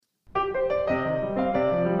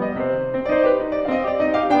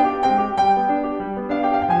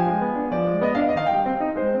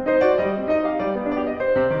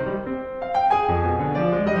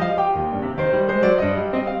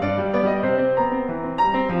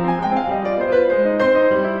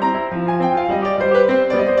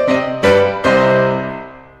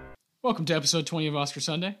Welcome to episode 20 of Oscar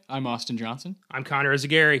Sunday. I'm Austin Johnson. I'm Connor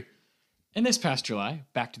Ezagari. And this past July,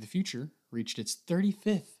 Back to the Future reached its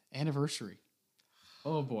 35th anniversary.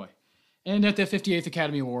 Oh boy. And at the 58th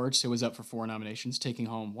Academy Awards, it was up for 4 nominations, taking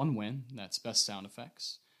home 1 win. That's Best Sound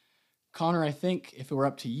Effects. Connor, I think if it were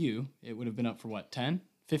up to you, it would have been up for what, 10?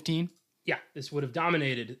 15? Yeah, this would have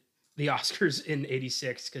dominated the Oscars in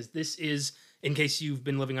 86, because this is, in case you've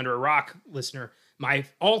been living under a rock, listener, my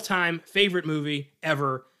all-time favorite movie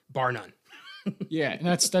ever, bar none. Yeah, and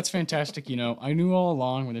that's fantastic. You know, I knew all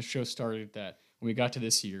along when the show started that when we got to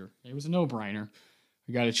this year, it was a no-brainer.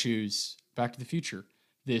 We got to choose Back to the Future,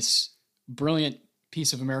 this brilliant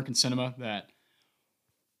piece of American cinema that,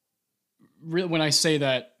 really, when I say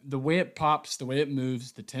that, the way it pops, the way it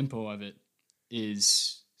moves, the tempo of it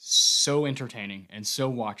is so entertaining and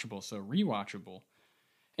so watchable, so rewatchable.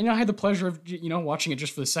 And I had the pleasure of, watching it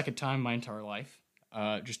just for the second time my entire life.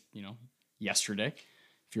 Yesterday.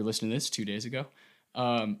 If you're listening to this, 2 days ago.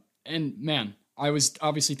 And man, I was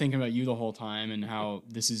obviously thinking about you the whole time and how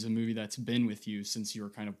this is a movie that's been with you since you were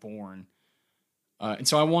kind of born. And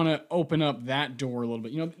so I want to open up that door a little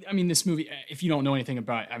bit. This movie, if you don't know anything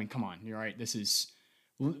about it, come on, you're right. This is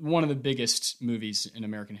one of the biggest movies in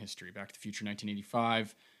American history. Back to the Future,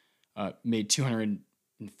 1985, made $250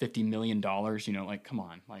 million. Come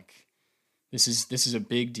on, this is a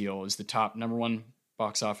big deal. It was the top number 1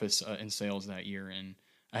 box office in sales that year, and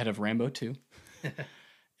ahead of Rambo 2.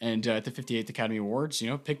 And at the 58th Academy Awards,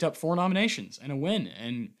 picked up 4 nominations and a win,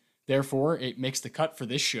 and therefore it makes the cut for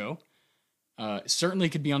this show. Certainly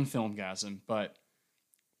could be on Filmgasm, but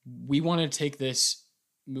we want to take this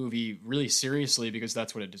movie really seriously because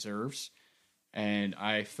that's what it deserves. And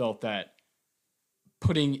I felt that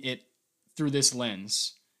putting it through this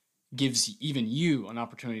lens gives even you an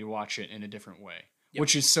opportunity to watch it in a different way. Yep.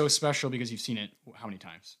 Which is so special because you've seen it how many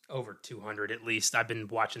times? Over 200 at least. I've been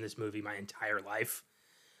watching this movie my entire life.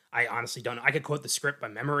 I honestly don't know. I could quote the script by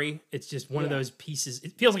memory. It's just one of those pieces.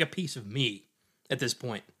 It feels like a piece of me at this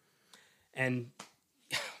point. And,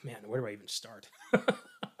 man, where do I even start?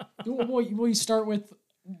 Well, you start with,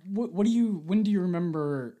 when do you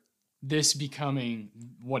remember this becoming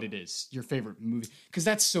what it is, your favorite movie? Because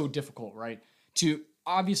that's so difficult, right?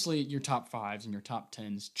 Obviously, your top 5s and your top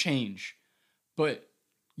 10s change. But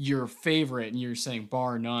your favorite, and you're saying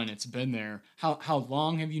bar none, it's been there. How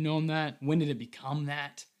long have you known that? When did it become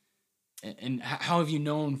that? And how have you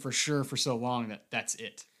known for sure for so long that that's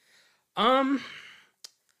it?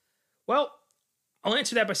 Well, I'll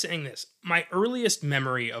answer that by saying this. My earliest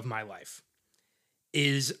memory of my life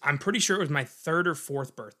is, I'm pretty sure it was my 3rd or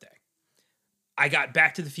 4th birthday. I got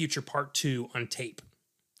Back to the Future Part 2 on tape.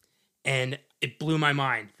 And it blew my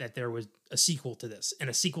mind that there was a sequel to this and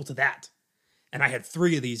a sequel to that. And I had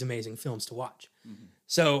 3 of these amazing films to watch. Mm-hmm.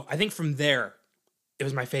 So I think from there, it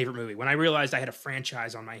was my favorite movie. When I realized I had a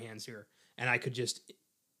franchise on my hands here, and I could just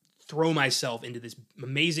throw myself into this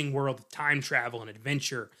amazing world of time travel and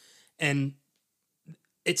adventure. And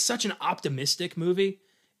it's such an optimistic movie.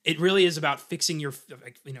 It really is about fixing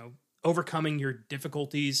overcoming your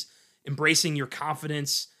difficulties, embracing your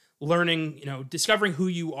confidence, learning, discovering who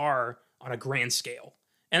you are on a grand scale.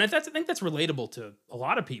 And I think that's relatable to a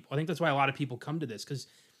lot of people. I think that's why a lot of people come to this. Because,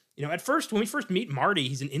 at first, when we first meet Marty,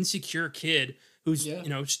 he's an insecure kid who's,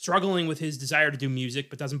 struggling with his desire to do music,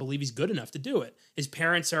 but doesn't believe he's good enough to do it. His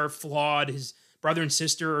parents are flawed. His brother and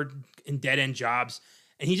sister are in dead-end jobs.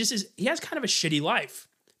 And he has kind of a shitty life.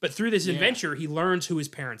 But through this adventure, he learns who his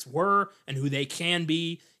parents were and who they can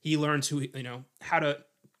be. He learns how to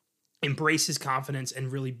embrace his confidence and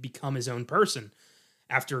really become his own person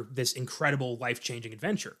after this incredible life-changing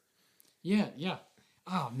adventure. Yeah.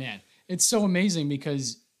 Oh, man. It's so amazing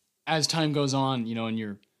because as time goes on,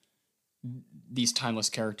 and these timeless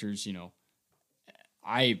characters,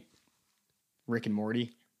 Rick and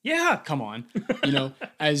Morty. Yeah. Come on.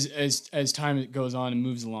 As time goes on and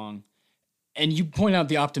moves along. And you point out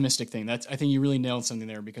the optimistic thing. I think you really nailed something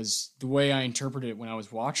there, because the way I interpreted it when I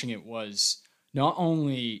was watching it was not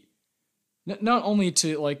only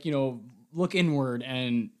to look inward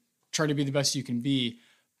and try to be the best you can be,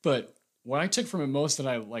 but what I took from it most that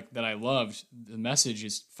I loved, the message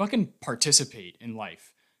is fucking participate in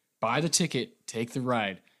life. Buy the ticket, take the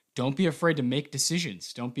ride. Don't be afraid to make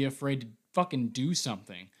decisions. Don't be afraid to fucking do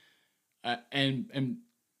something. And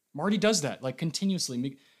Marty does that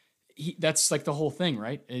continuously. That's the whole thing,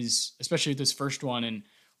 right? Is especially with this first one, and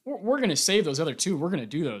we're gonna save those other 2. We're gonna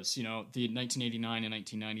do those, the 1989 and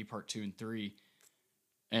 1990 part 2 and 3.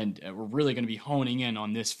 And we're really going to be honing in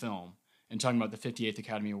on this film and talking about the 58th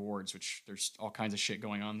Academy Awards, which there's all kinds of shit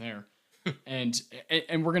going on there. and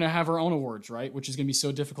we're going to have our own awards, right? Which is going to be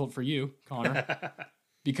so difficult for you, Connor.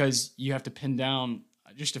 because you have to pin down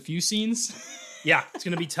just a few scenes. Yeah, it's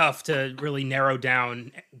going to be tough to really narrow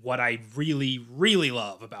down what I really, really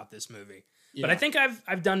love about this movie. Yeah. But I think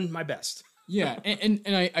I've done my best. Yeah, and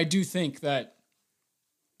I do think that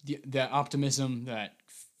that optimism, that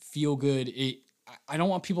feel good, I don't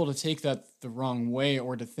want people to take that the wrong way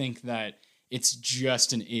or to think that it's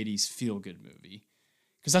just an 80s feel good movie.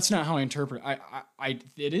 Because that's not how I interpret it.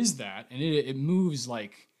 It is that, and it moves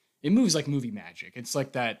like movie magic. It's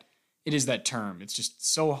like that. It is that term. It's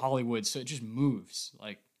just so Hollywood, so it just moves.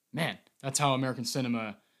 Like, man, that's how American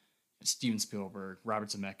cinema, Steven Spielberg, Robert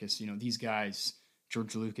Zemeckis, these guys,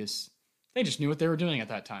 George Lucas, they just knew what they were doing at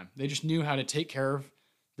that time. They just knew how to take care of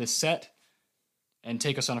the set and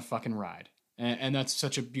take us on a fucking ride. And that's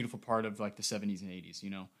such a beautiful part of like the 70s and 80s,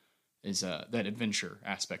 is that adventure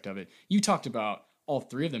aspect of it. You talked about all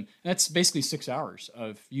three of them. That's basically 6 hours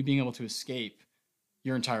of you being able to escape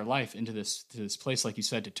your entire life into this place, like you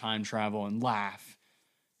said, to time travel and laugh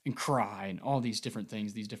and cry and all these different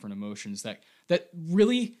things, these different emotions that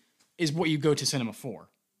really is what you go to cinema for.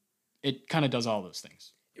 It kind of does all those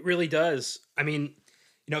things. It really does. I mean,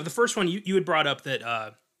 the first one you had brought up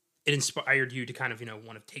that it inspired you to kind of,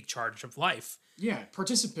 want to take charge of life. Yeah,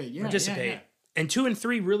 participate. Yeah, participate. Yeah. And 2 and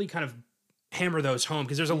 3 really kind of hammer those home,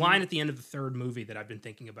 because there's a line at the end of the third movie that I've been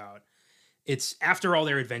thinking about. It's after all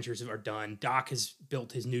their adventures are done, Doc has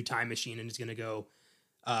built his new time machine and is going to go,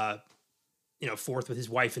 forth with his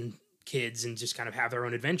wife and kids and just kind of have their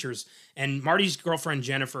own adventures. And Marty's girlfriend,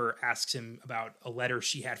 Jennifer, asks him about a letter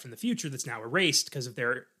she had from the future that's now erased because of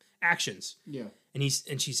their actions. Yeah. And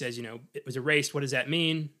she says, it was erased. What does that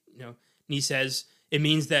mean? And he says, it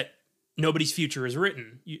means that nobody's future is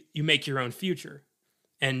written. You make your own future.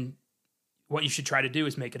 And what you should try to do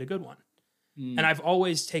is make it a good one. And I've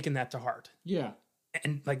always taken that to heart. Yeah.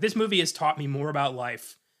 And like, this movie has taught me more about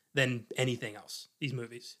life than anything else, these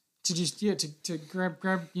movies. To just, to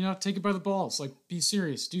grab, take it by the balls. Like, be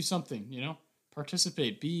serious, do something,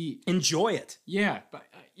 participate, enjoy it. Yeah. But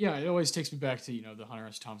it always takes me back to, the Hunter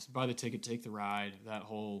S. Thompson, buy the ticket, take the ride, that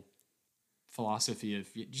whole philosophy of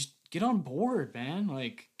just get on board, man.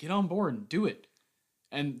 Like, get on board and do it.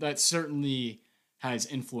 And that certainly has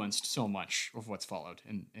influenced so much of what's followed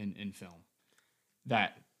in film.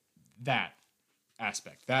 That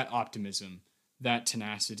aspect, that optimism, that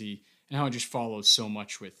tenacity, and how it just follows so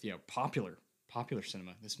much with popular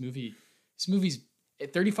cinema. This movie's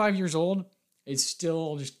at 35 years old. It's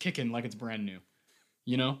still just kicking like it's brand new,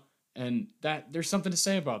 and that there's something to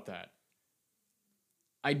say about that.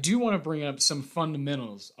 I do want to bring up some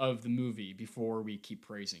fundamentals of the movie before we keep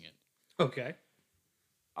praising it. Okay.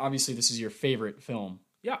 Obviously, this is your favorite film.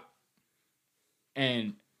 Yeah.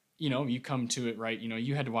 And you come to it, right?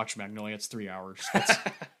 You had to watch Magnolia. It's 3 hours.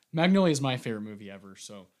 Magnolia is my favorite movie ever,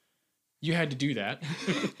 so you had to do that.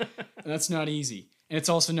 And that's not easy. And it's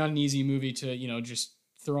also not an easy movie to, just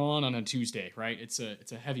throw on a Tuesday, right? It's a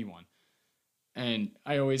heavy one. And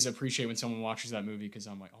I always appreciate when someone watches that movie because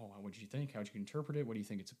I'm like, oh, what did you think? How did you interpret it? What do you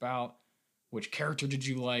think it's about? Which character did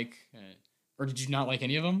you like? Or did you not like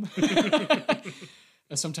any of them?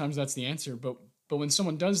 Sometimes that's the answer, but when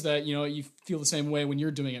someone does that, you feel the same way when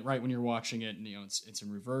you're doing it, right? When you're watching it, and it's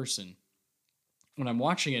in reverse. And when I'm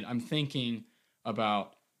watching it, I'm thinking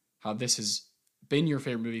about how this has been your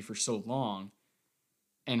favorite movie for so long,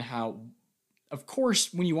 and how, of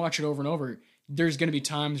course, when you watch it over and over, there's going to be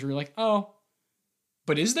times where you're like, oh,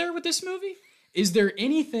 but is there with this movie? Is there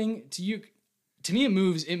anything to you? To me, it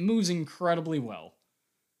moves incredibly well.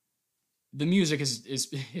 The music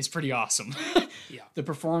is pretty awesome. Yeah. The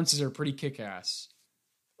performances are pretty kick-ass.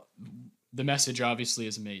 The message obviously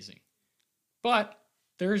is amazing. But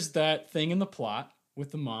there's that thing in the plot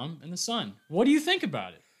with the mom and the son. What do you think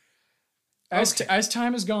about it? As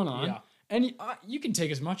time has gone on, and you can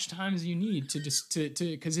take as much time as you need to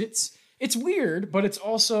because it's weird, but it's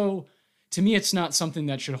also, to me, it's not something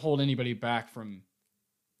that should hold anybody back from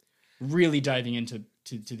really diving into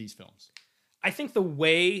these films. I think the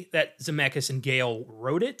way that Zemeckis and Gale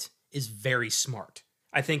wrote it is very smart.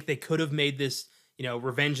 I think they could have made this,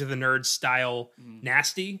 Revenge of the Nerds style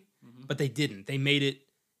nasty, but they didn't. They made it,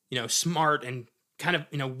 smart and kind of,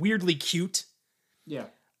 weirdly cute. Yeah.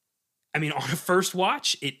 I mean, on a first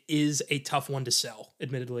watch, it is a tough one to sell,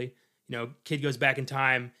 admittedly. Kid goes back in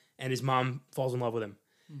time and his mom falls in love with him.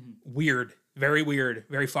 Mm-hmm. Weird,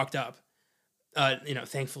 very fucked up.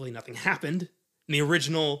 Thankfully nothing happened. In the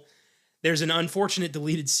original, there's an unfortunate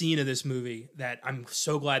deleted scene of this movie that I'm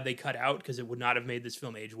so glad they cut out because it would not have made this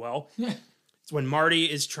film age well. It's when Marty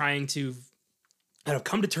is trying to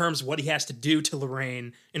come to terms with what he has to do to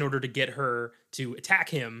Lorraine in order to get her to attack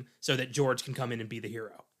him so that George can come in and be the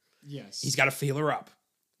hero. Yes. He's got to feel her up.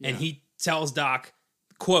 And he tells Doc,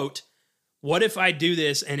 quote, "What if I do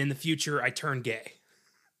this and in the future I turn gay?"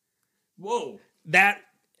 Whoa.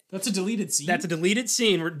 That's a deleted scene? That's a deleted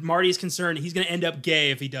scene where Marty is concerned he's going to end up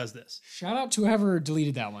gay if he does this. Shout out to whoever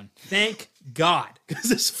deleted that one. Thank God. Because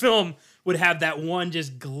this film would have that one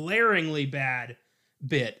just glaringly bad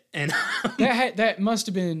bit. And that must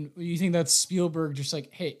have been, you think that's Spielberg just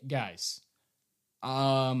like, hey, guys,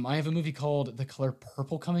 I have a movie called The Color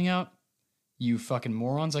Purple coming out. You fucking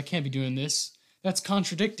morons. I can't be doing this. That's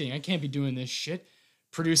contradicting. I can't be doing this shit.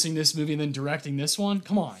 Producing this movie and then directing this one.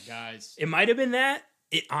 Come on, guys. It might have been that.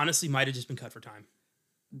 It honestly might have just been cut for time.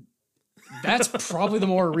 That's probably the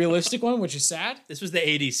more realistic one, which is sad. This was the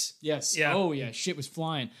 80s. Yes. Yeah. Oh, yeah. Shit was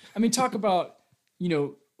flying. I mean, talk about,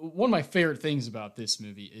 one of my favorite things about this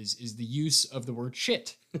movie is the use of the word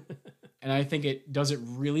shit. And I think it does it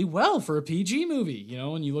really well for a PG movie.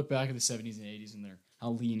 When you look back at the 70s and 80s and how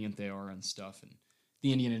lenient they are on stuff. And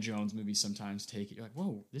the Indiana Jones movies sometimes take it. You're like,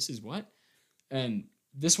 whoa, this is what? And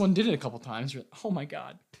this one did it a couple times. You're like, oh my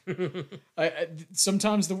God.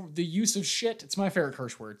 Sometimes the use of shit, it's my favorite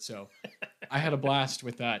curse word. So I had a blast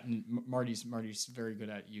with that. And Marty's very good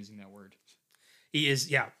at using that word. He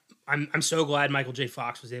is, yeah. I'm so glad Michael J.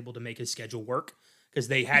 Fox was able to make his schedule work because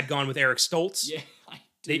they had gone with Eric Stoltz. Yeah,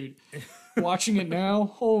 dude. Watching it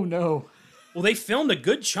now, oh no. Well, they filmed a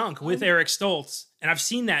good chunk with Eric Stoltz, and I've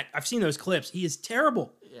seen those clips. He is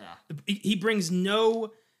terrible. Yeah. He brings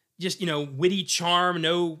no just, witty charm,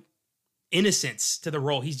 no innocence to the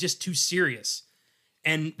role. He's just too serious.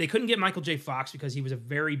 And they couldn't get Michael J. Fox because he was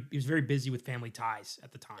very busy with Family Ties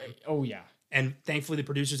at the time. Oh yeah. And thankfully the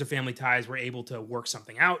producers of Family Ties were able to work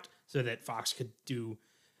something out so that Fox could do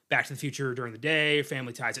Back to the Future during the day,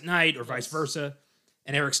 Family Ties at night, or vice versa.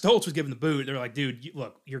 And Eric Stoltz was given the boot. They're like, dude,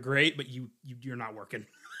 look, you're great, but you're not working.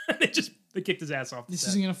 They kicked his ass off. This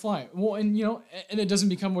isn't gonna fly. Well, and and it doesn't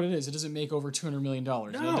become what it is. It doesn't make over $200 million.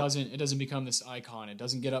 No. It doesn't become this icon. It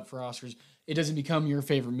doesn't get up for Oscars. It doesn't become your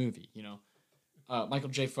favorite movie. Michael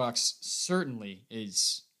J. Fox certainly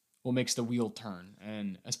is what makes the wheel turn,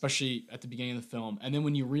 and especially at the beginning of the film. And then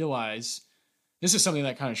when you realize, this is something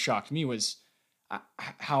that kind of shocked me, was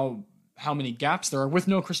how many gaps there are with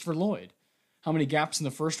no Christopher Lloyd. How many gaps in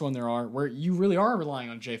the first one there are where you really are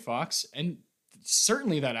relying on J. Fox, and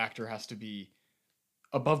certainly that actor has to be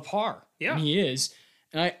above par. Yeah. And he is.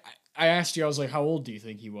 And I asked you, I was like, how old do you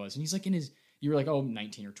think he was? And he's like you were like,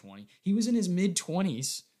 19 or 20. He was in his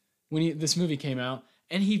mid-20s when this movie came out,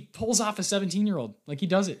 and he pulls off a 17-year-old. Like, he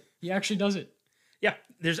does it. He actually does it. Yeah,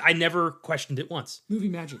 I never questioned it once. Movie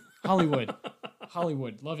magic. Hollywood.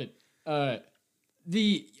 Hollywood. Love it. I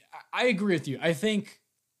agree with you. I think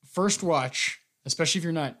first watch, especially if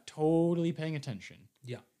you're not totally paying attention.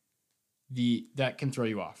 Yeah. That can throw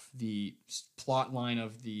you off. The plot line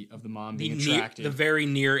of the mom being attracted. The very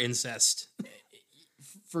near incest.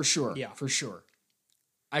 For sure. Yeah. For sure.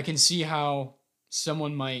 I can see how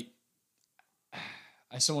someone might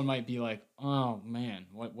be like, oh man,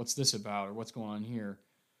 what's this about? Or what's going on here?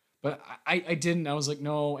 But I didn't. I was like,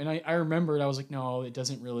 no. And I remembered, I was like, no, it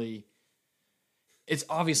doesn't really. It's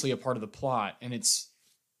obviously a part of the plot. And it's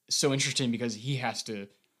so interesting because he has to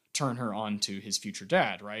turn her on to his future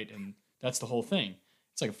dad, right? And that's the whole thing.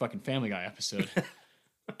 It's like a fucking Family Guy episode.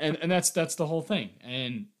 and that's the whole thing.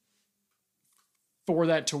 And for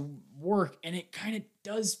that to work, and it kind of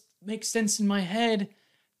does make sense in my head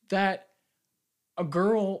that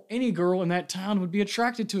any girl in that town would be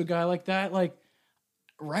attracted to a guy like that. Like,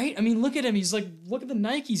 right? I mean, look at him. He's like, look at the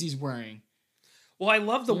Nikes he's wearing. Well, I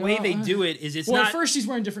love the way they do it. At first he's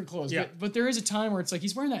wearing different clothes, yeah. but there is a time where it's like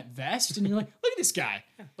he's wearing that vest, and you're like, look at this guy.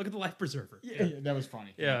 Yeah, look at the life preserver. Yeah, that was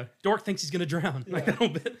funny. Yeah, Dork thinks he's gonna drown like a little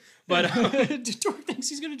bit, but Dork thinks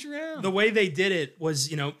he's gonna drown. The way they did it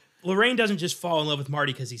was, Lorraine doesn't just fall in love with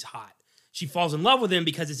Marty because he's hot. She falls in love with him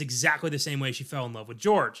because it's exactly the same way she fell in love with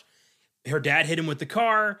George. Her dad hit him with the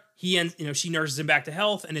car. She nurses him back to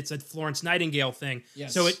health, and it's a Florence Nightingale thing.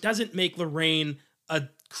 Yes. So it doesn't make Lorraine a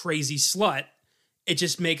crazy slut. It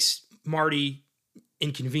just makes Marty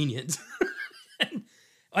inconvenient.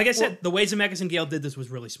 Like I said, the way Zemeckis and Gale did this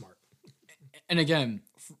was really smart. And again,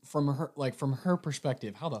 from her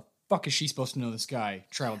perspective, how the fuck is she supposed to know this guy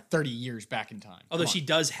traveled 30 years back in time? Although she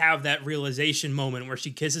does have that realization moment where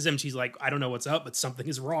she kisses him. She's like, I don't know what's up, but something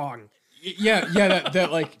is wrong. Yeah,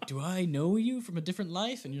 that like, do I know you from a different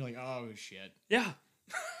life? And you're like, oh shit. Yeah.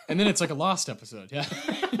 And then it's like a Lost episode. Yeah.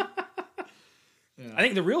 I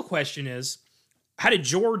think the real question is, how did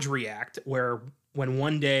George react when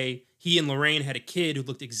one day he and Lorraine had a kid who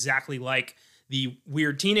looked exactly like the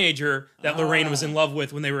weird teenager that Lorraine was in love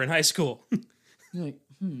with when they were in high school? You're like,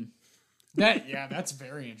 That's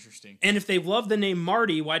very interesting. And if they love the name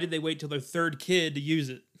Marty, why did they wait till their third kid to use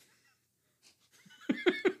it?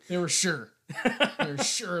 They were sure. They were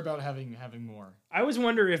sure about having more. I always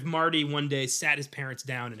wonder if Marty one day sat his parents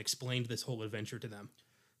down and explained this whole adventure to them.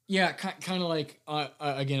 Yeah, kind of like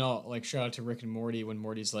again. I'll like shout out to Rick and Morty when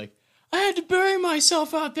Morty's like, "I had to bury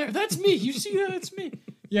myself out there. That's me. You see that? It's me."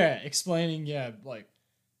 Yeah, explaining. Yeah, like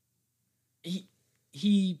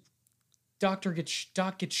Doc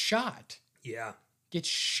gets shot. Yeah, gets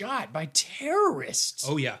shot by terrorists.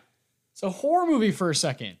 Oh yeah. It's a horror movie for a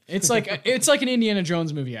second. It's like an Indiana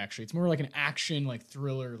Jones movie. Actually, it's more like an action, like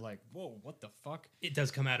thriller. Like, whoa, what the fuck? It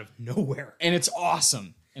does come out of nowhere, and it's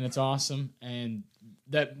awesome. And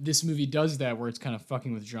that this movie does that, where it's kind of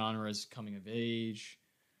fucking with genres, coming of age,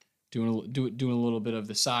 doing a little bit of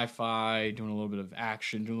the sci-fi, doing a little bit of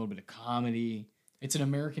action, doing a little bit of comedy. It's an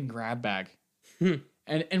American grab bag,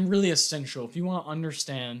 and really essential if you want to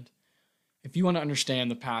understand. If you want to understand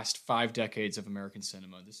the past 5 decades of American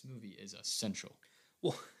cinema, this movie is essential.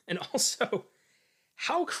 Well, and also,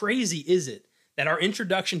 how crazy is it that our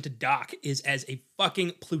introduction to Doc is as a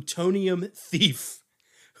fucking plutonium thief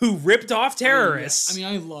who ripped off terrorists? I mean,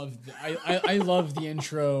 I love the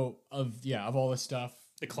intro of all this stuff.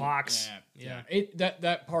 The clocks. Yeah.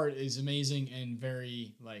 That part is amazing and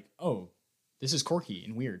very like, oh, this is quirky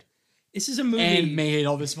and weird. This is a movie and made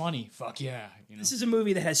all this money. Fuck yeah! This is a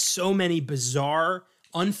movie that has so many bizarre,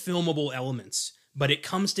 unfilmable elements, but it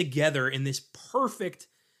comes together in this perfect,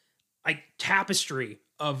 like, tapestry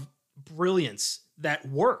of brilliance that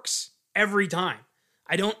works every time.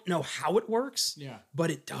 I don't know how it works,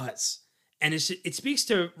 but it does, and it speaks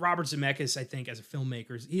to Robert Zemeckis. I think as a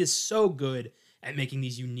filmmaker, he is so good at making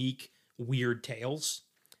these unique, weird tales.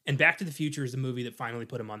 And Back to the Future is the movie that finally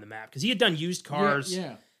put him on the map because he had done Used Cars.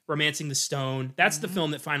 Romancing the Stone. That's the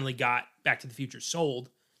film that finally got Back to the Future sold.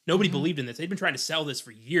 Nobody believed in this. They'd been trying to sell this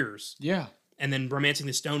for years. Yeah. And then Romancing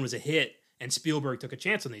the Stone was a hit, and Spielberg took a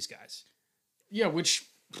chance on these guys. Yeah, which,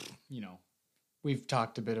 we've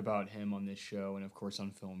talked a bit about him on this show and, of course,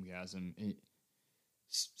 on Filmgasm.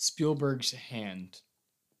 Spielberg's hand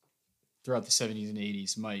throughout the 70s and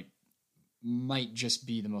 80s might just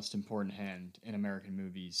be the most important hand in American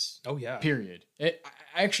movies. Oh, yeah. Period. I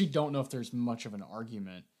actually don't know if there's much of an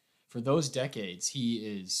argument. For those decades,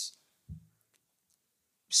 he's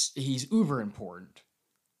uber important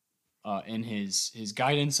in his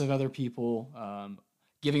guidance of other people,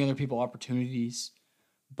 giving other people opportunities,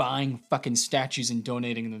 buying fucking statues and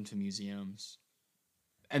donating them to museums,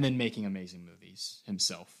 and then making amazing movies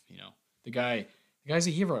himself. The guy's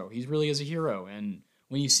a hero. He really is a hero. And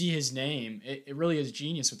when you see his name, it really is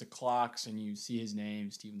genius with the clocks, and you see his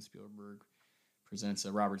name, Steven Spielberg presents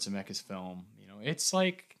a Robert Zemeckis film. It's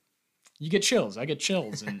like you get chills. I get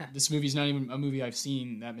chills, and this movie's not even a movie I've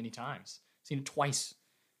seen that many times. I've seen it twice,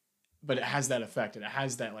 but it has that effect, and it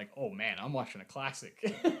has that like, oh man, I'm watching a classic.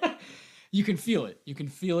 You can feel it. You can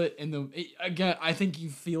feel it again. I think you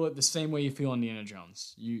feel it the same way you feel Indiana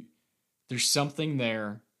Jones. There's something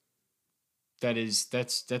there.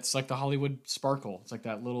 That's like the Hollywood sparkle. It's like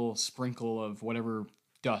that little sprinkle of whatever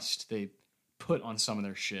dust they put on some of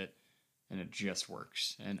their shit, and it just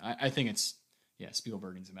works. And I think it's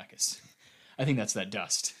Spielberg and Zemeckis. I think that's that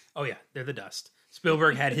dust. Oh yeah, they're the dust.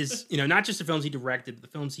 Spielberg had his, not just the films he directed, but the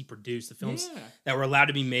films he produced, the films that were allowed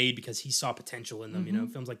to be made because he saw potential in them.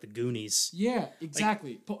 Films like The Goonies. Yeah,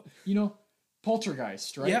 exactly.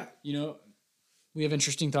 Poltergeist, right? Yeah. We have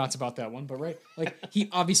interesting thoughts about that one, but he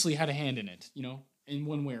obviously had a hand in it, in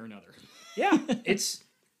one way or another. Yeah, it's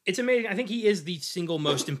amazing. I think he is the single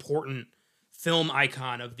most important film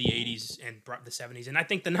icon of the 80s and the 70s, and I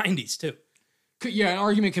think the 90s too. Yeah, an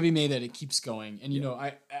argument could be made that it keeps going, and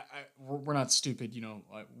we're not stupid.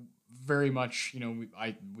 Very much.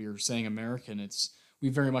 We were saying American. We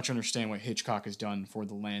very much understand what Hitchcock has done for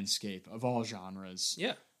the landscape of all genres.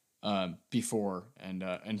 Yeah. Before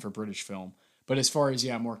and for British film. But as far as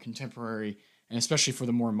more contemporary, and especially for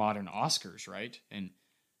the more modern Oscars, right, and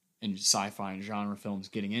sci-fi and genre films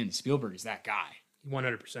getting in, Spielberg is that guy.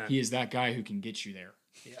 100%. He is that guy who can get you there.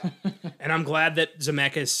 Yeah, and I'm glad that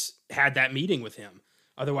Zemeckis had that meeting with him.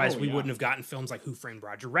 Otherwise, we wouldn't have gotten films like Who Framed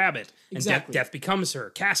Roger Rabbit and Death Becomes Her,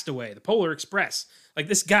 Castaway, The Polar Express. Like,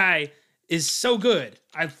 this guy is so good.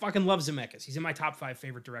 I fucking love Zemeckis. He's in my top 5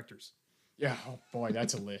 favorite directors. Yeah, oh boy,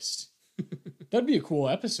 that's a list. That'd be a cool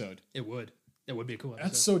episode. It would. It would be a cool episode.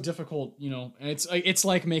 That's so difficult, and it's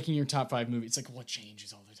like making your top 5 movie. It's like, well, it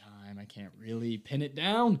changes all the time. I can't really pin it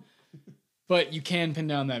down. But you can pin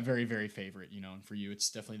down that very, very favorite, and for you, it's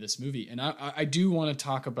definitely this movie. And I do want to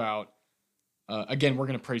talk about, again, we're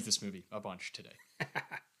going to praise this movie a bunch today.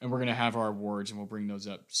 and we're going to have our awards, and we'll bring those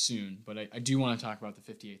up soon. But I do want to talk about the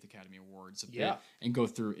 58th Academy Awards a bit and go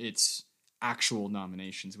through its actual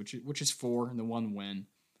nominations, which is 4 and the one win.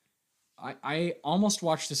 I almost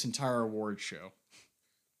watched this entire award show,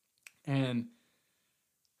 and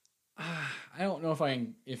I don't know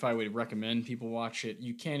if I would recommend people watch it.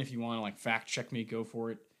 You can if you want to like fact check me, go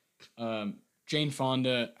for it. Jane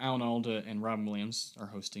Fonda, Alan Alda, and Robin Williams are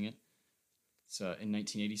hosting it. It's in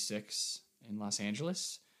 1986 in Los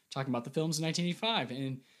Angeles, talking about the films in 1985.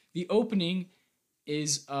 And the opening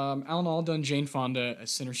is Alan Alda and Jane Fonda at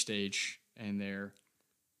center stage, and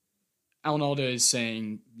Alan Alda is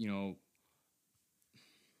saying,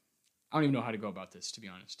 I don't even know how to go about this, to be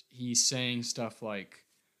honest. He's saying stuff like,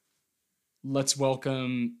 let's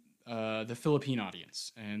welcome the Philippine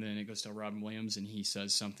audience. And then it goes to Robin Williams, and he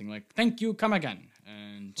says something like, thank you, come again.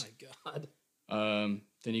 And my God.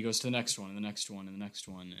 Then he goes to the next one, and the next one, and the next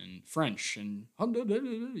one, and French, and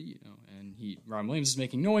and Robin Williams is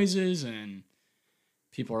making noises, and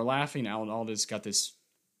people are laughing. Alan Alda's got this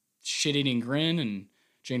shit-eating grin, and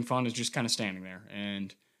Jane Fonda's just kind of standing there.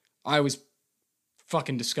 And I was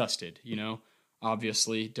fucking disgusted,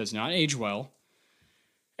 Obviously, does not age well.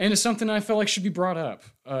 And it's something I felt like should be brought up.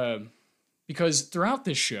 Because throughout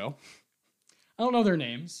this show, I don't know their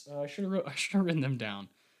names. I should have written them down.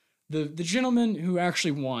 The gentlemen who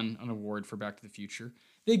actually won an award for Back to the Future,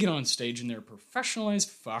 they get on stage and they're professional as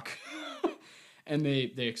fuck. And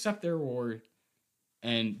they accept their award.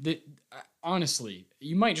 And honestly,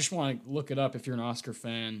 you might just want to look it up if you're an Oscar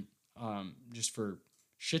fan, just for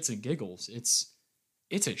shits and giggles.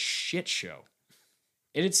 It's a shit show.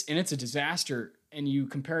 It's a disaster. And you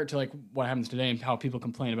compare it to like what happens today and how people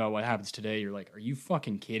complain about what happens today. You're like, are you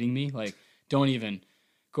fucking kidding me? Like, don't even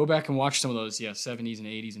go back and watch some of those 70s and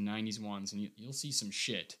 80s and 90s ones, and you'll see some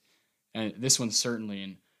shit. And this one certainly.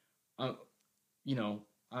 And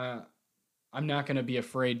I'm not going to be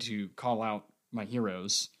afraid to call out my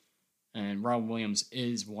heroes. And Robin Williams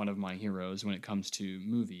is one of my heroes when it comes to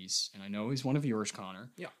movies. And I know he's one of yours, Connor.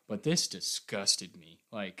 Yeah. But this disgusted me.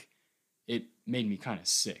 Like, it made me kind of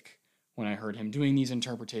sick when I heard him doing these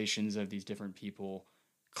interpretations of these different people,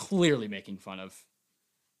 clearly making fun of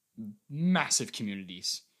massive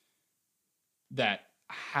communities that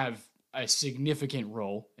have a significant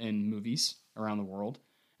role in movies around the world.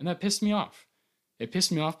 And that pissed me off. It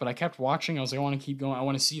pissed me off, but I kept watching. I was like, I want to keep going. I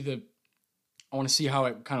want to see how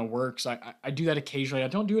it kind of works. I do that occasionally. I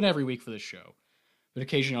don't do it every week for this show, but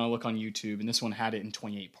occasionally I'll look on YouTube, and this one had it in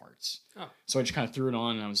 28 parts. Oh. So I just kind of threw it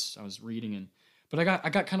on, and I was reading, but I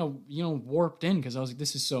got kind of, warped in because I was like,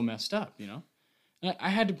 this is so messed up, And I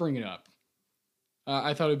had to bring it up.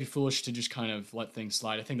 I thought it would be foolish to just kind of let things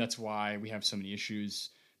slide. I think that's why we have so many issues.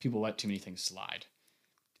 People let too many things slide.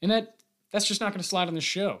 And that's just not going to slide on this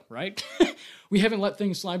show, right? We haven't let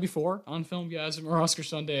things slide before on Filmgasm or Oscar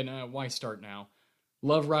Sunday, and why start now?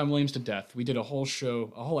 Love Robin Williams to death. We did a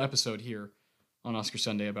whole episode here on Oscar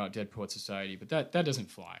Sunday about Dead Poet Society, but that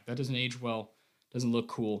doesn't fly. That doesn't age well. Doesn't look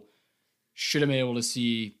cool. Should have been able to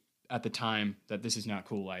see at the time that this is not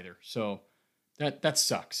cool either. So that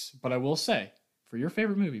sucks. But I will say, for your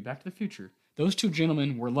favorite movie, Back to the Future, those two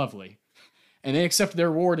gentlemen were lovely. And they accepted their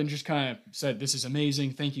award and just kind of said, this is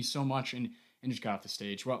amazing, thank you so much, and just got off the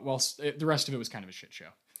stage. While the rest of it was kind of a shit show.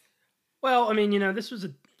 Well, I mean, this was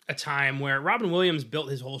a time where Robin Williams built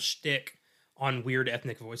his whole shtick on weird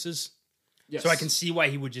ethnic voices. Yes. So I can see why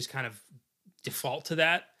he would just kind of default to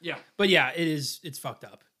that. Yeah. But yeah, it's fucked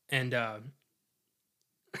up. And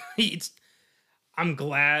I'm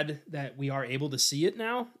glad that we are able to see it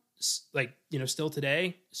now, like, still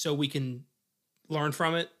today, so we can learn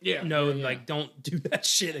from it. Yeah. Don't do that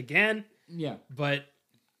shit again. Yeah. But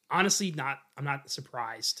honestly, I'm not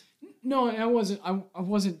surprised. No, I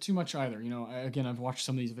wasn't too much either. Again, I've watched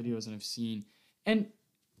some of these videos and I've seen, and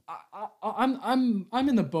I'm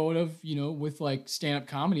in the boat of, with like stand-up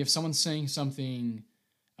comedy. If someone's saying something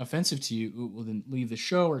offensive to you, well, then leave the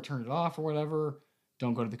show or turn it off or whatever.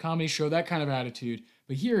 Don't go to the comedy show, that kind of attitude.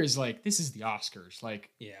 But here is like, this is the Oscars. Like,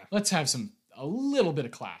 yeah, let's have a little bit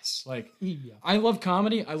of class. Like, yeah. I love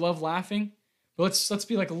comedy. I love laughing. But let's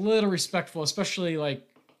be like a little respectful, especially like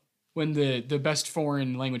when the best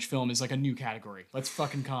foreign language film is like a new category. Let's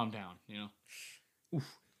fucking calm down, Oof.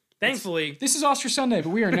 Thankfully, this is Oscar Sunday, but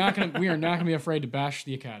we are not gonna be afraid to bash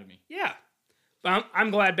the Academy. Yeah, but I'm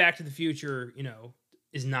glad Back to the Future,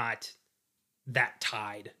 is not that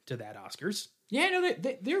tied to that Oscars. Yeah, no,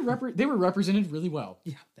 they were represented really well.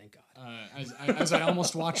 Yeah, thank God. As I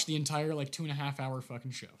almost watched the entire 2.5 hour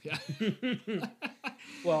fucking show. Yeah.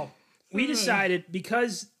 Well, we decided,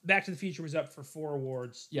 because Back to the Future was up for 4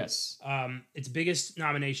 awards. Yes. Its biggest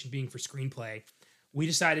nomination being for screenplay, we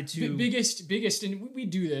decided to... Biggest, and we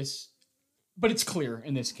do this, but it's clear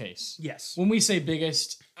in this case. Yes. When we say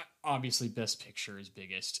biggest, obviously Best Picture is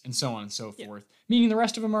biggest, and so on and so forth, meaning the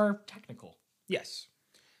rest of them are technical. Yes.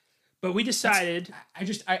 But we decided...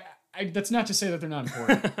 That's not to say that they're not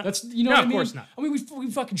important. That's what I mean? Of course not. I mean, we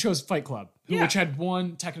fucking chose Fight Club, which had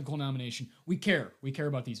one technical nomination. We care. We care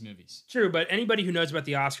about these movies. True, but anybody who knows about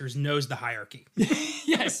the Oscars knows the hierarchy.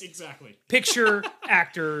 Yes, exactly. Picture,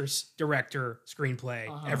 actors, director, screenplay,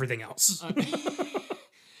 everything else.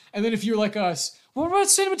 And then if you're like us, what about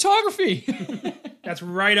cinematography? That's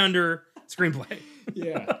right under screenplay.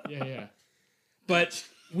 Yeah. But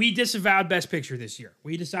we disavowed Best Picture this year.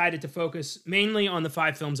 We decided to focus mainly on the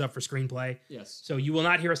 5 films up for screenplay. Yes. So you will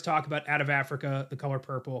not hear us talk about Out of Africa, The Color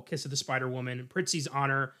Purple, Kiss of the Spider Woman, Prizzi's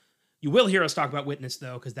Honor. You will hear us talk about Witness,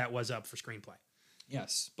 though, because that was up for screenplay.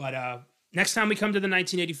 Yes. But next time we come to the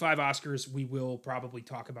 1985 Oscars, we will probably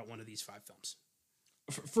talk about one of these 5 films.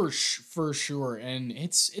 For sure. And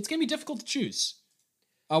it's going to be difficult to choose.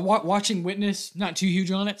 Watching Witness, not too huge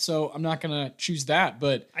on it, so I'm not going to choose that.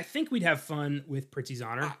 But I think we'd have fun with Prizzi's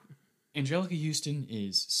Honor. Angelica Houston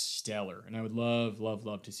is stellar, and I would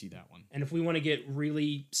love to see that one. And if we want to get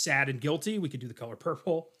really sad and guilty, we could do The Color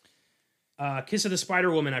Purple. Kiss of the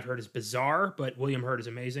Spider Woman, I've heard, is bizarre, but William Hurt is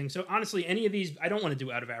amazing. So honestly, any of these, I don't want to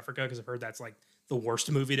do Out of Africa because I've heard that's like the worst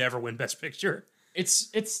movie to ever win Best Picture. It's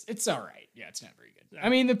all right. Yeah, it's not very good. I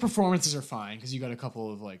mean, the performances are fine because you got a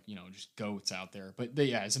couple of just goats out there. But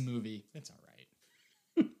as a movie, it's all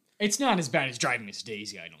right. It's not as bad as Driving Miss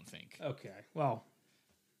Daisy, I don't think. Okay, well,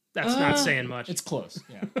 that's not saying much. It's close.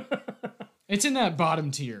 Yeah, it's in that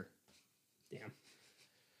bottom tier. Damn.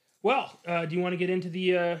 Well, do you want to get into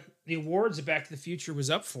the awards that Back to the Future was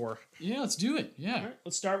up for? Yeah, let's do it. Yeah. All right,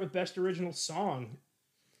 let's start with Best Original Song.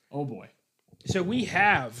 Oh boy. So we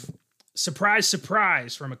have Surprise,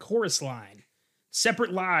 Surprise from A Chorus Line,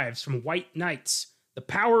 Separate Lives from White Knights, The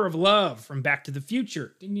Power of Love from Back to the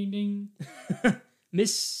Future, Ding, ding, ding.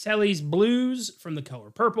 Miss Sally's Blues from The Color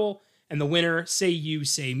Purple, and the winner, Say You,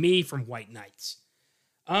 Say Me from White Knights.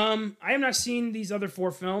 I have not seen these other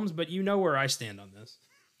 4 films, but you know where I stand on this.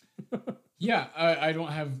 Yeah, I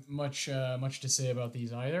don't have much to say about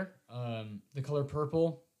these either. The Color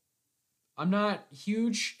Purple, I'm not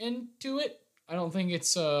huge into it. I don't think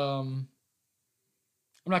it's I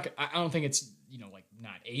don't think it's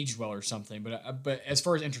not aged well or something, but as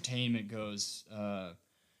far as entertainment goes,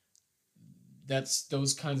 that's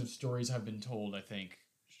those kinds of stories have been told, I think,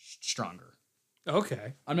 stronger.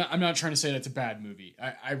 Okay. I'm not trying to say that's a bad movie.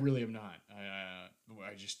 I really am not. I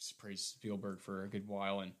just praised Spielberg for a good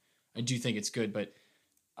while, and I do think it's good, but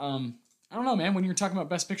I don't know, man. When you're talking about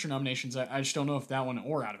Best Picture nominations, I just don't know if that one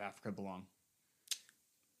or Out of Africa belong.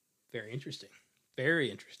 Very interesting. Very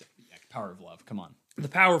interesting. Yeah, Power of Love. Come on. The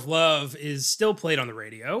Power of Love is still played on the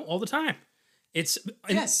radio all the time. It's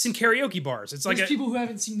in karaoke bars. It's There's people who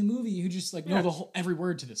haven't seen the movie who just know every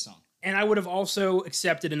word to this song. And I would have also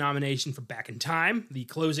accepted a nomination for Back in Time, the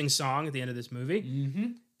closing song at the end of this movie.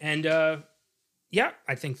 Mm-hmm. And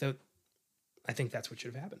I think that's what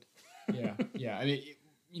should have happened. Yeah. I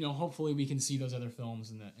mean, hopefully we can see those other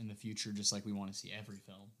films in the future, just like we want to see every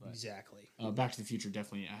film. But, exactly. Back to the Future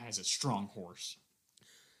definitely has a strong horse.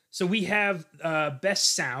 So we have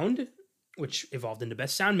Best Sound, which evolved into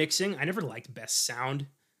Best Sound Mixing. I never liked Best Sound.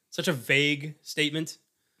 Such a vague statement.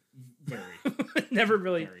 Very. Never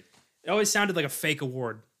really. Very. It always sounded like a fake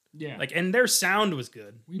award. Yeah. And their sound was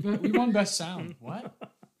good. We won Best Sound. What?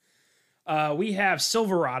 We have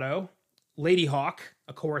Silverado, Lady Hawk,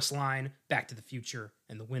 A Chorus Line, Back to the Future,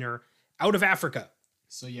 and the winner, Out of Africa.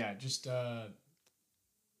 So yeah, just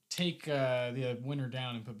take the winner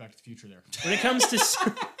down and put Back to the Future there.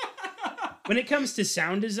 When it comes to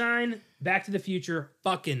sound design, Back to the Future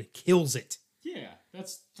fucking kills it. Yeah,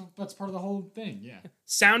 that's part of the whole thing. Yeah,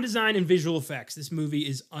 sound design and visual effects. This movie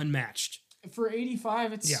is unmatched. For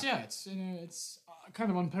 85, it's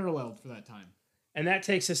kind of unparalleled for that time. And that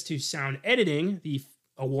takes us to sound editing, the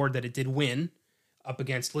award that it did win, up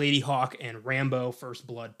against Lady Hawk and Rambo: First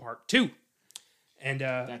Blood Part 2. And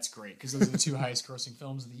that's great because those are the 2 highest grossing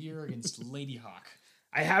films of the year against Lady Hawk.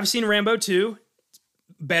 I have seen Rambo 2.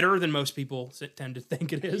 Better than most people tend to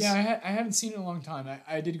think it is. Yeah, I haven't seen it in a long time.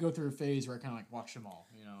 I did go through a phase where I kind of watched them all.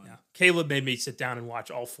 Yeah. Caleb made me sit down and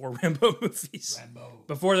watch all 4 Rambo movies.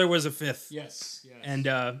 Before there was a 5th. Yes. And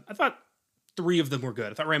I thought 3 of them were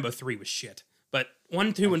good. I thought Rambo 3 was shit. But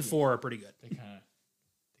 1, 2, and 4 are pretty good.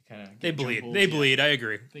 They bleed. They bleed. I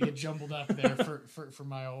agree. They get jumbled up there for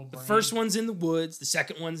my old brain. The first one's in the woods. The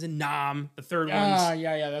second one's in Nam. The third one's...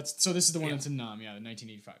 Yeah. This is the one that's in Nam. Yeah, the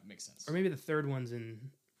 1985. Makes sense. Or maybe the third one's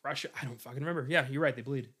in Russia. I don't fucking remember. Yeah, you're right. They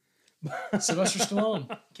bleed. Sylvester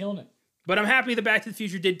Stallone, killing it. But I'm happy that Back to the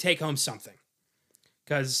Future did take home something.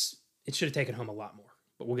 Because it should have taken home a lot more.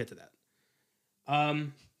 But we'll get to that.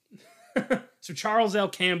 So Charles L.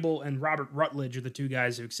 Campbell and Robert Rutledge are the two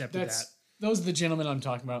guys who accepted that. Those are the gentlemen I'm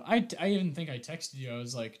talking about. I even think I texted you. I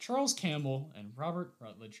was like, Charles Campbell and Robert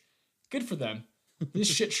Rutledge. Good for them. This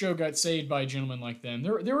shit show got saved by gentlemen like them.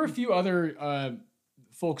 There were a few other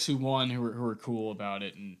folks who won who were cool about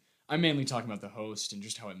it, and I'm mainly talking about the host and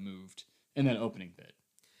just how it moved and that opening bit.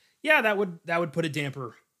 Yeah, that would put a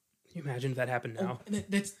damper. Can you imagine if that happened now?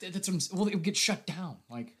 That's it would get shut down.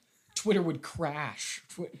 Like Twitter would crash.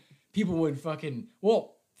 People would fucking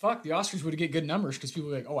fuck. The Oscars would get good numbers because people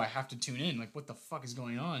would be like, oh, I have to tune in. Like, what the fuck is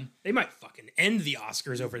going on? They might fucking end the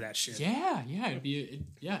Oscars over that shit. Yeah,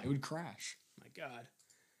 it would crash. My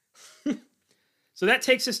God. So that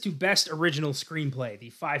takes us to Best Original Screenplay, the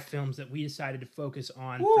 5 films that we decided to focus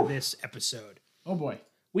on for this episode. Oh boy.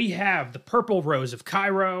 We have The Purple Rose of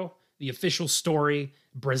Cairo, The Official Story,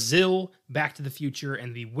 Brazil, Back to the Future,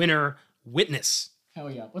 and the winner, Witness. Hell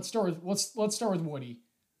yeah. Let's start with Woody.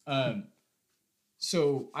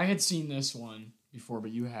 So I had seen this one before,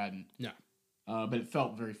 but you hadn't. No. But it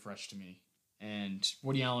felt very fresh to me. And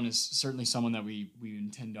Woody Allen is certainly someone that we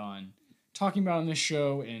intend on talking about on this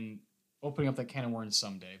show and opening up that can of worms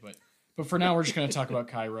someday. But for now, we're just going to talk about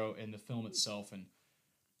Cairo and the film itself. And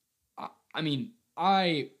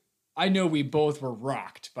I know we both were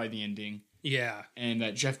rocked by the ending. Yeah. And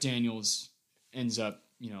that Jeff Daniels ends up,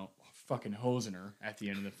 fucking hosing her at the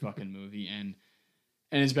end of the fucking movie and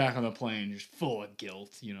is back on the plane just full of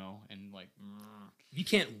guilt, and like, you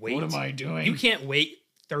can't wait. What am I doing? You can't wait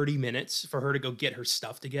 30 minutes for her to go get her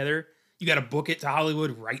stuff together. You got to book it to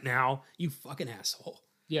Hollywood right now. You fucking asshole.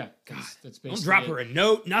 Yeah. God. That's basically don't drop her a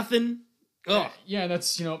note, nothing. Ugh. Yeah,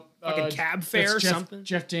 that's, fucking cab fare or something.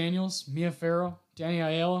 Jeff Daniels, Mia Farrow, Danny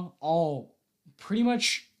Aiello, all pretty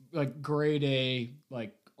much like grade A,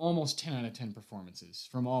 like almost 10 out of 10 performances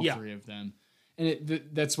from all three of them. And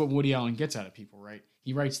that's what Woody Allen gets out of people, right?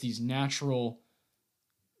 He writes these natural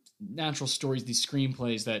stories, these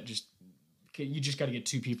screenplays that you just got to get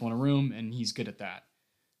 2 people in a room, and he's good at that.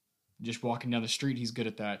 Just walking down the street, he's good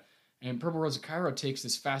at that. And Purple Rose of Cairo takes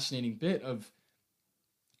this fascinating bit of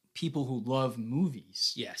people who love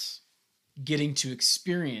movies. Yes. Getting to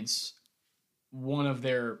experience one of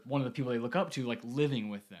the people they look up to, like living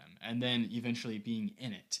with them, and then eventually being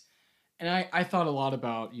in it. And I thought a lot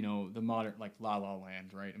about, the modern, like La La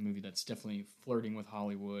Land, right? A movie that's definitely flirting with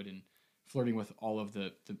Hollywood and flirting with all of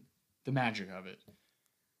the magic of it.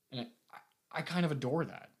 And I kind of adore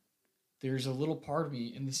that. There's a little part of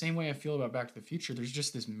me, in the same way I feel about Back to the Future, there's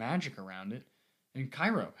just this magic around it. And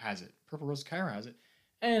Cairo has it. Purple Rose of Cairo has it.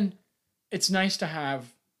 And it's nice to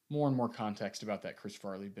have more and more context about that Chris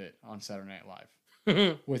Farley bit on Saturday Night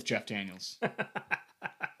Live with Jeff Daniels.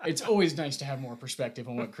 It's always nice to have more perspective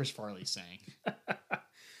on what Chris Farley's saying.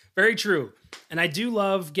 Very true. And I do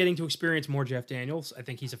love getting to experience more Jeff Daniels. I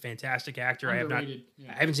think he's a fantastic actor. Underrated.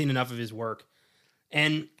 I haven't seen enough of his work.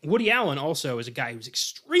 And Woody Allen also is a guy who's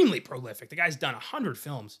extremely prolific. The guy's done 100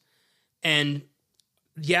 films. And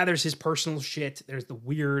yeah, there's his personal shit. There's the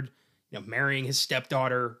weird, marrying his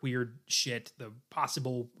stepdaughter, weird shit, the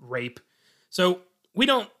possible rape. So we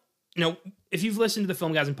don't, if you've listened to the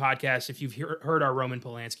Film Guys and podcast, if you've heard our Roman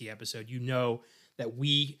Polanski episode, you know that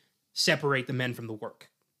we separate the men from the work.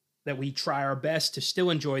 That we try our best to still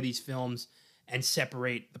enjoy these films and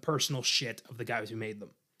separate the personal shit of the guys who made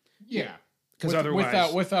them. Yeah. Because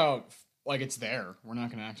otherwise... Without, like, it's there. We're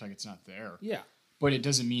not going to act like it's not there. Yeah. But it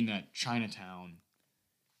doesn't mean that Chinatown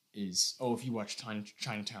is, if you watch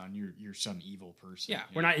Chinatown, you're some evil person. Yeah.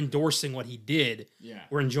 We're not endorsing what he did. Yeah.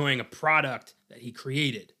 We're enjoying a product that he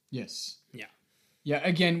created. Yes. Yeah. Yeah,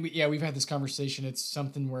 again, we've had this conversation. It's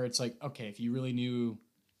something where it's like, okay, if you really knew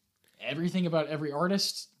everything about every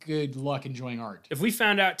artist, good luck enjoying art. If we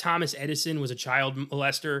found out Thomas Edison was a child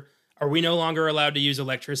molester, are we no longer allowed to use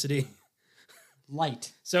electricity?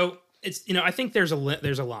 Light. So it's, I think there's a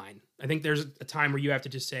line. I think there's a time where you have to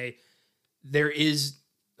just say, there is,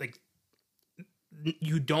 like,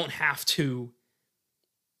 you don't have to,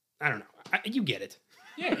 I don't know. You get it.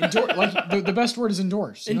 Yeah, like the best word is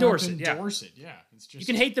endorse. Endorse it. Yeah. It's just, you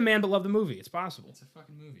can hate the man but love the movie. It's possible. It's a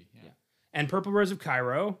fucking movie. Yeah. And Purple Rose of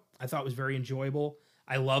Cairo, I thought was very enjoyable.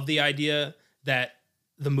 I love the idea that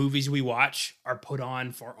the movies we watch are put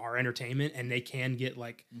on for our entertainment, and they can get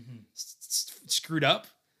like screwed up.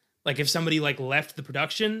 Like if somebody like left the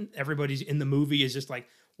production, everybody's in the movie is just like,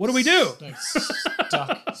 what do we do? Like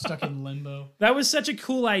stuck in limbo. That was such a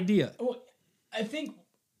cool idea. Well, I think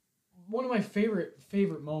one of my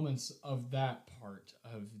favorite moments of that part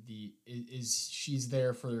of is she's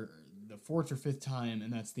there for fourth or fifth time,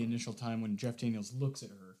 and that's the initial time when Jeff Daniels looks at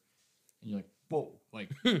her, and you're like, whoa, like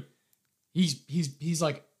he's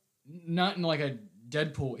like not in like a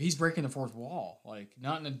Deadpool. He's breaking the fourth wall, like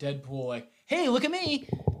not in a Deadpool like, hey, look at me.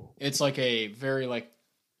 It's like a very like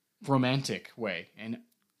romantic way, and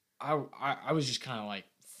I was just kind of like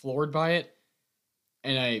floored by it,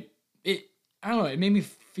 and I don't know, it made me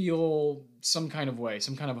feel some kind of way,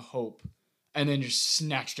 some kind of hope, and then just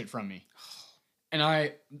snatched it from me.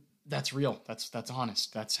 And that's real. That's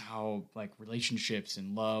honest. That's how like relationships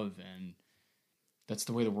and love, and that's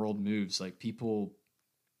the way the world moves. Like people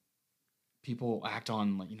act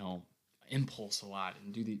on like, impulse a lot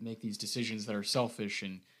and make these decisions that are selfish,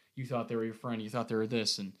 and you thought they were your friend, you thought they were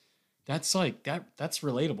this, and that's like that's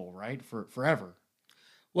relatable, right? For forever.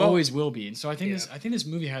 Well, always will be. And so I think this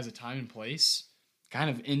movie has a time and place kind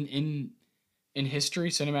of in history,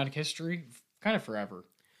 cinematic history, kind of forever.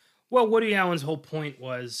 Well, Woody Allen's whole point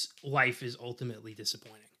was life is ultimately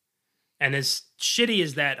disappointing. And as shitty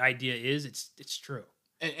as that idea is, it's true.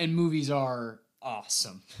 And movies are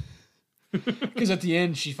awesome. Because at the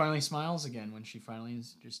end, she finally smiles again when she finally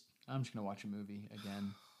is just, I'm just going to watch a movie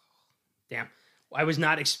again. Damn. I was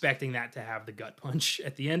not expecting that to have the gut punch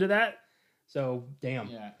at the end of that. So, damn.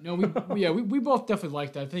 Yeah. No, we both definitely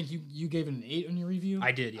liked that. I think you gave it an 8 on your review.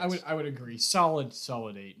 I did, yes. I would agree. Solid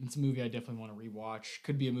 8. It's a movie I definitely want to rewatch.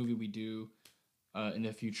 Could be a movie we do in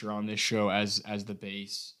the future on this show as the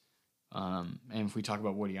base. And if we talk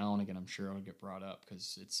about Woody Allen again, I'm sure it'll get brought up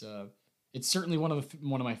because it's certainly one of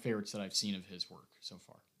my favorites that I've seen of his work so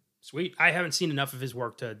far. Sweet. I haven't seen enough of his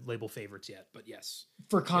work to label favorites yet, but yes.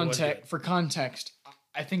 For context,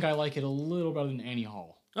 I think I like it a little better than Annie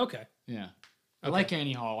Hall. Okay. Yeah. I like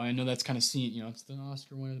Annie Hall, and I know that's kind of seen, it's the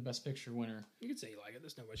Oscar winner, the Best Picture winner. You could say you like it.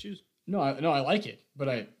 There's no issues. No, I like it, but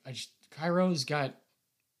I just Cairo's got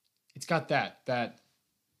that,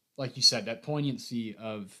 like you said, that poignancy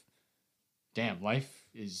of, damn, life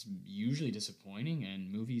is usually disappointing,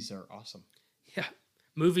 and movies are awesome. Yeah,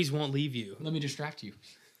 movies won't leave you. Let me distract you.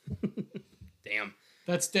 Damn,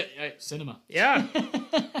 that's cinema. Yeah,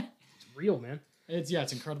 it's real, man. It's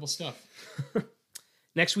incredible stuff.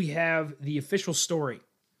 Next, we have The Official Story.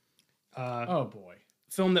 Oh, boy.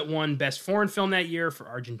 Film that won Best Foreign Film that year for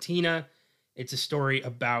Argentina. It's a story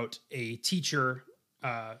about a teacher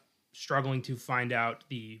struggling to find out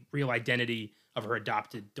the real identity of her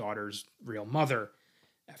adopted daughter's real mother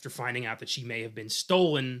after finding out that she may have been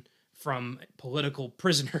stolen from political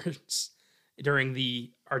prisoners during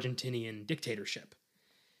the Argentinian dictatorship.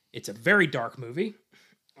 It's a very dark movie.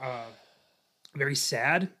 Very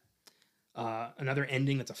sad. Another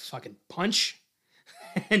ending that's a fucking punch,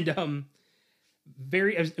 and I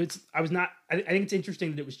think it's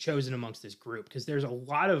interesting that it was chosen amongst this group because there's a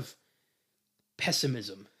lot of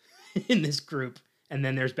pessimism in this group, and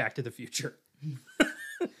then there's Back to the Future.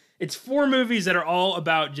 It's 4 movies that are all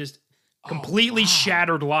about just completely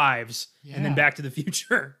shattered lives, and then Back to the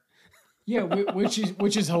Future. Yeah, which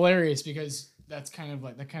is hilarious because that's kind of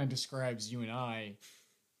like that kind of describes you and I.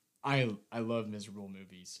 I love miserable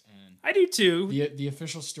movies, and I do too. The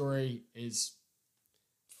Official Story is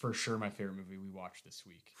for sure my favorite movie we watched this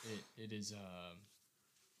week. It is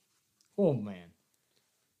oh man.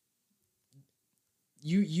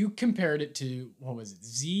 You compared it to, what was it,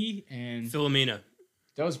 Z and Philomena.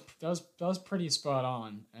 That was pretty spot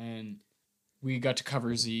on, and we got to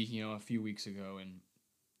cover Z, a few weeks ago, and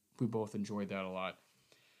we both enjoyed that a lot.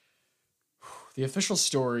 The Official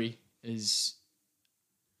Story is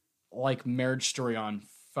like Marriage Story on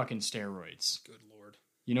fucking steroids. Good Lord.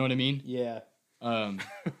 You know what I mean? Yeah.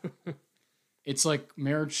 It's like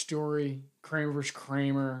Marriage Story, Kramer vs.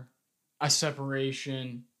 Kramer, A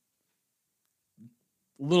Separation,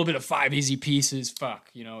 a little bit of 5 Easy Pieces.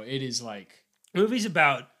 It is like... Movies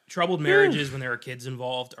about troubled marriages when there are kids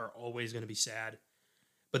involved are always going to be sad.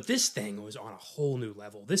 But this thing was on a whole new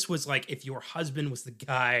level. This was like if your husband was the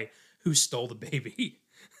guy who stole the baby.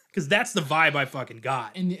 Because that's the vibe I fucking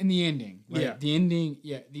got. In the ending. Right? Yeah. The ending,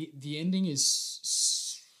 the ending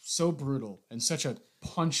is so brutal and such a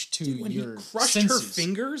punch to when your he crushed senses. her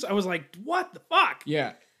fingers, I was like, what the fuck?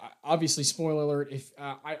 Yeah. Obviously, spoiler alert, if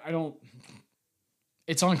I don't...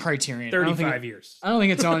 It's on Criterion. 35 years. I don't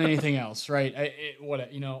think it's on anything else, right?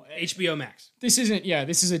 HBO Max. This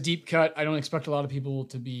is a deep cut. I don't expect a lot of people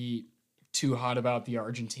to be too hot about the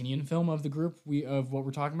Argentinian film of the group of what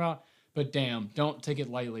we're talking about. But damn, don't take it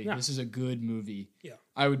lightly. Yeah. This is a good movie. Yeah.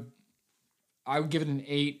 I would give it an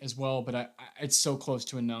 8 as well, but it's so close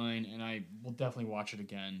to a 9, and I will definitely watch it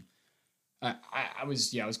again. I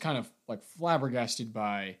was kind of like flabbergasted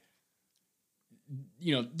by,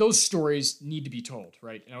 those stories need to be told,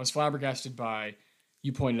 right? And I was flabbergasted by,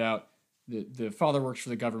 you pointed out, the father works for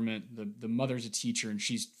the government, the mother's a teacher, and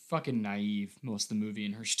she's fucking naive most of the movie,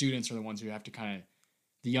 and her students are the ones who have to kind of,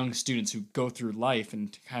 the young students who go through life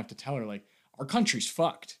and have to tell her, like, our country's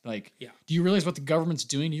fucked. Like, Yeah. do you realize what the government's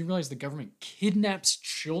doing? Do you realize the government kidnaps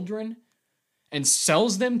children and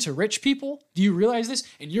sells them to rich people? Do you realize this?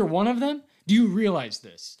 And you're one of them? Do you realize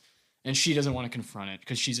this? And she doesn't want to confront it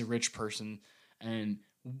because she's a rich person, and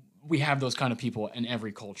we have those kind of people in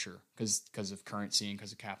every culture because of currency and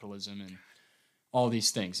because of capitalism and all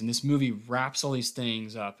these things. And this movie wraps all these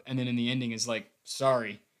things up, and then in the ending is like,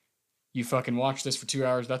 sorry, you fucking watched this for 2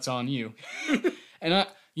 hours, that's on you. And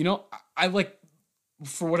I like,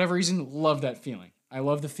 for whatever reason, love that feeling. I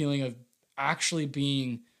love the feeling of actually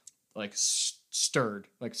being like stirred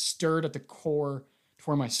at the core to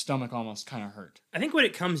where my stomach almost kind of hurt. I think what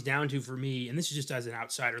it comes down to for me, and this is just as an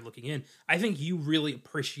outsider looking in, I think you really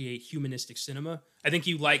appreciate humanistic cinema. I think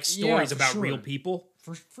you like stories about real people.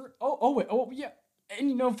 Yeah.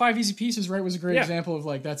 And Five Easy Pieces, right, was a great example of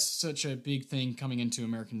like, that's such a big thing coming into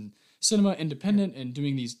American cinema, independent, and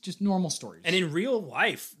doing these just normal stories. And in real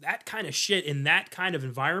life, that kind of shit in that kind of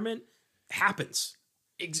environment happens.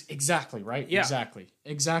 Exactly, right? Yeah. Exactly.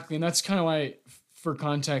 And that's kind of why, for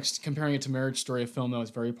context, comparing it to Marriage Story, a film that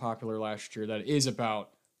was very popular last year that is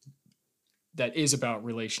about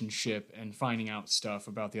relationship and finding out stuff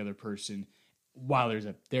about the other person while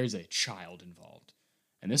there's a child involved.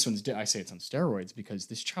 And this one's, I say it's on steroids because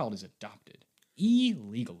this child is adopted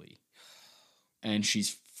illegally. And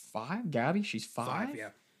she's 5, Gabby? She's 5? Yeah.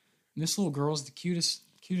 And this little girl's the cutest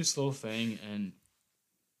little thing, and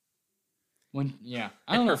I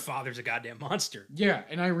don't know. Her father's a goddamn monster. Yeah,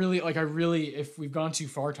 and I really, if we've gone too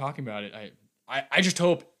far talking about it, I just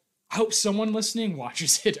hope someone listening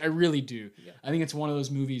watches it. I really do. Yeah. I think it's one of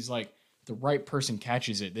those movies, like, the right person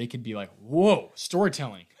catches it, they could be like, whoa,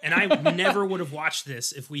 storytelling. And I never would have watched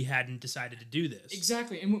this if we hadn't decided to do this.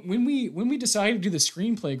 Exactly. And when we decided to do the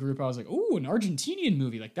screenplay group, I was like, oh, an Argentinian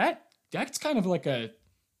movie. Like, that's kind of like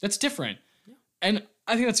that's different. Yeah. And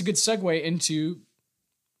I think that's a good segue into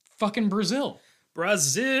fucking Brazil.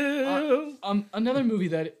 Another movie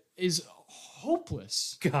that is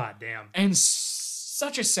hopeless. God damn. And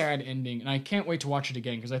such a sad ending. And I can't wait to watch it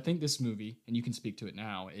again because I think this movie, and you can speak to it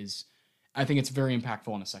now, I think it's very impactful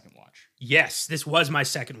on a second watch. Yes, this was my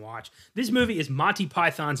second watch. This movie is Monty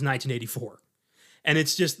Python's 1984. And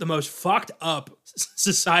it's just the most fucked up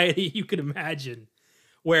society you could imagine,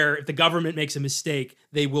 where if the government makes a mistake,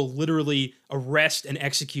 they will literally arrest and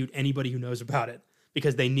execute anybody who knows about it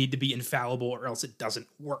because they need to be infallible or else it doesn't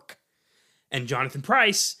work. And Jonathan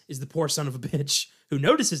Pryce is the poor son of a bitch who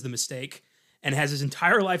notices the mistake and has his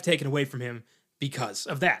entire life taken away from him because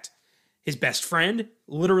of that. His best friend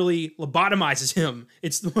literally lobotomizes him.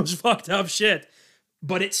 It's the most fucked up shit.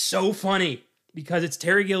 But it's so funny because it's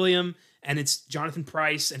Terry Gilliam and it's Jonathan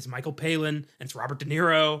Pryce and it's Michael Palin and it's Robert De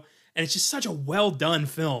Niro. And it's just such a well done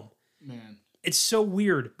film. Man. It's so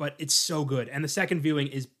weird, but it's so good. And the second viewing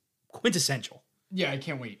is quintessential. Yeah, I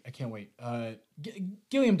can't wait.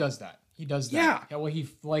 Gilliam does that. He does that. Yeah. Well, he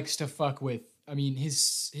likes to fuck with, I mean,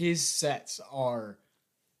 his sets are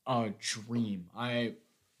a dream. I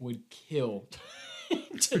would kill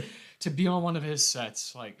to be on one of his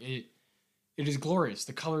sets. Like, it is glorious.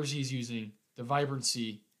 The colors he's using, the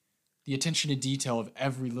vibrancy, the attention to detail of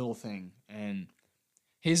every little thing, and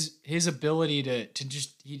his ability to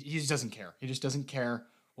just he just doesn't care. He just doesn't care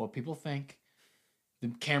what people think. The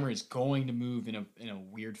camera is going to move in a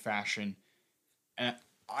weird fashion, and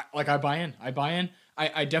I buy in.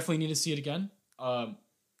 I definitely need to see it again.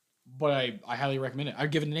 But I highly recommend it.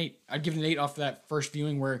 I'd give it an 8. I'd give it an 8 off of that first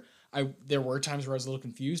viewing where there were times where I was a little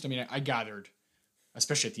confused. I mean, I gathered,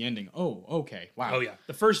 especially at the ending. Oh, okay, wow. Oh yeah,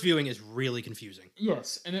 the first viewing is really confusing.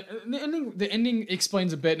 Yes, and the ending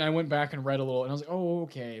explains a bit, and I went back and read a little, and I was like, oh,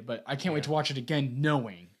 okay, but I can't wait to watch it again,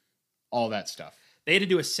 knowing all that stuff. They had to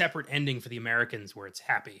do a separate ending for the Americans where it's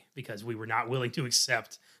happy because we were not willing to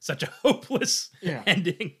accept such a hopeless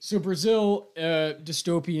ending. So Brazil,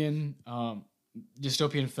 dystopian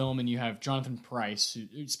film, and you have Jonathan Pryce,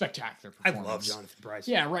 spectacular performance. I love Jonathan Pryce.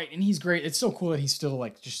 Yeah, right, and he's great. It's so cool that he's still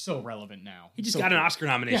like just so relevant now. He just got an Oscar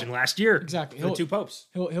nomination last year. Exactly, for the Two Popes.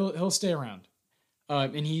 He'll stay around,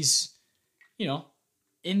 and he's,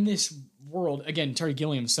 in this world again. Terry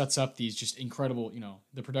Gilliam sets up these just incredible,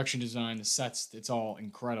 the production design, the sets. It's all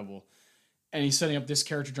incredible, and he's setting up this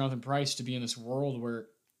character Jonathan Pryce to be in this world where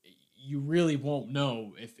you really won't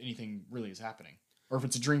know if anything really is happening or if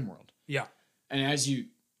it's a dream world. Yeah. And as you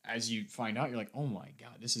find out, you're like, oh my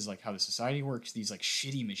God, this is like how the society works. These like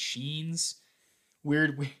shitty machines,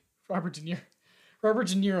 weird. Robert De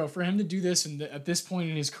Niro, for him to do this and at this point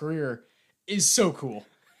in his career is so cool.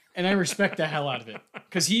 And I respect the hell out of it.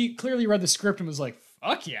 Because he clearly read the script and was like,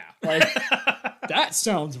 fuck yeah. Like, that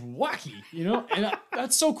sounds wacky, you know? And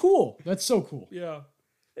that's so cool. That's so cool. Yeah.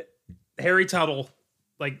 Harry Tuttle.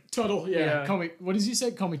 Like Tuttle, yeah. Call me, what does he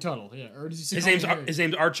say? Call me Tuttle, yeah. Or does he say his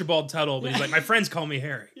name's Archibald Tuttle, but he's like, my friends call me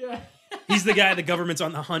Harry. Yeah. He's the guy the government's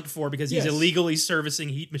on the hunt for because he's illegally servicing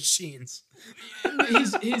heat machines.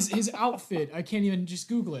 His outfit, I can't even just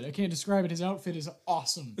Google it. I can't describe it. His outfit is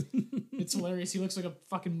awesome. It's hilarious. He looks like a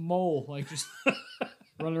fucking mole, like just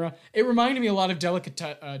running around. It reminded me a lot of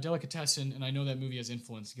Delicatessen, and I know that movie has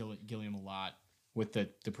influenced Gilliam a lot with the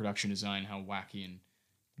production design, how wacky and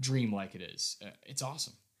dreamlike it is. It's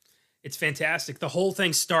awesome. It's fantastic. The whole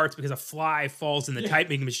thing starts because a fly falls in the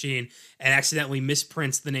typing machine and accidentally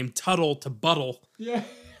misprints the name Tuttle to Buttle. Yeah.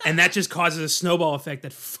 And that just causes a snowball effect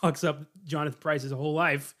that fucks up Jonathan Pryce's whole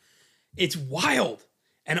life. It's wild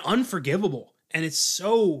and unforgivable. And it's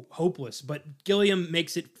so hopeless. But Gilliam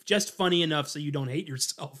makes it just funny enough so you don't hate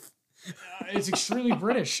yourself. It's extremely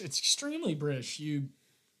British. It's extremely British.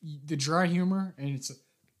 The dry humor, and it's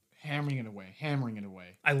hammering it away.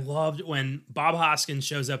 I loved when Bob Hoskins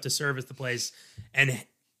shows up to service the place and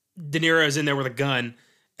De Niro's in there with a gun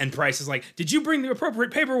and Price is like, did you bring the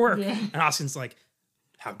appropriate paperwork? Yeah. And Hoskins is like,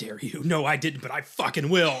 how dare you? No, I didn't, but I fucking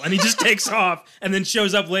will. And he just takes off and then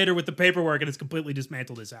shows up later with the paperwork and it's completely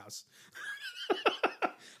dismantled his house.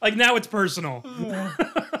 Like now it's personal.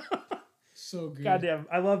 So good. Goddamn.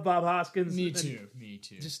 I love Bob Hoskins. Me too.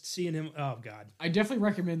 Just seeing him. Oh God. I definitely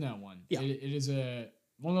recommend that one. Yeah. It is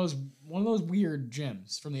one of those weird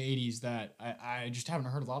gems from the 80s that I just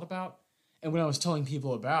haven't heard a lot about. And when I was telling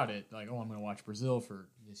people about it, like, oh, I'm going to watch Brazil for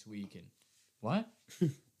this week, and what?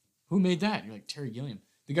 Who made that? And you're like, Terry Gilliam,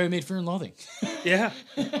 the guy who made Fear and Loathing. Yeah.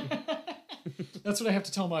 That's what I have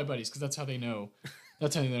to tell my buddies because that's how they know.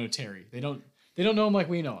 That's how they know Terry. They don't know him like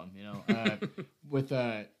we know him. You know, with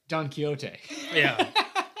Don Quixote. Yeah.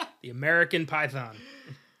 The American Python.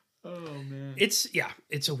 Oh man. It's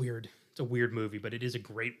a weird movie, but it is a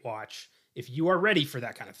great watch if you are ready for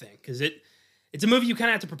that kind of thing. Because it's a movie you kind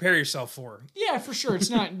of have to prepare yourself for. Yeah, for sure. It's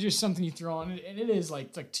not just something you throw on, and it is like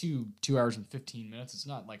it's like 2 hours and 15 minutes. It's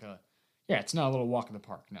not like it's not a little walk in the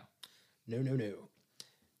park. No. No.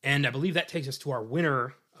 And I believe that takes us to our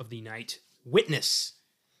winner of the night, Witness,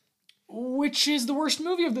 which is the worst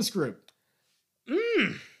movie of this group.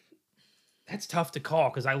 That's tough to call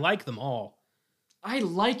because I like them all. I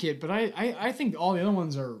like it, but I think all the other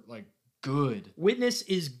ones are like good. Witness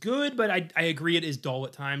is good, but I agree it is dull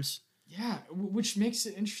at times. Yeah, which makes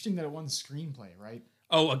it interesting that it won Screenplay, right?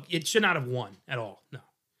 Oh, it should not have won at all. No.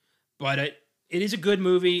 But it is a good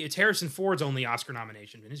movie. It's Harrison Ford's only Oscar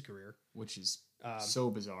nomination in his career. Which is so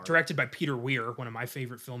bizarre. Directed by Peter Weir, one of my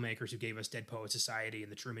favorite filmmakers who gave us Dead Poets Society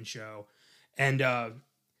and The Truman Show. And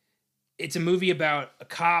it's a movie about a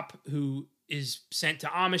cop who is sent to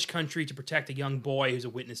Amish country to protect a young boy who's a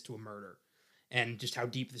witness to a murder. And just how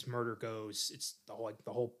deep this murder goes. It's the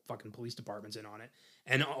whole fucking police department's in on it.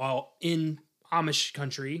 And while in Amish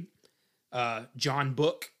country, John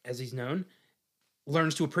Book, as he's known,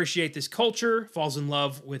 learns to appreciate this culture, falls in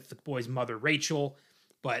love with the boy's mother, Rachel,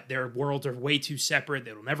 but their worlds are way too separate.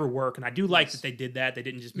 They'll never work. And I do like that they did that. They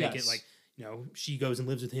didn't just make it like, she goes and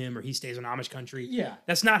lives with him or he stays in Amish country. Yeah.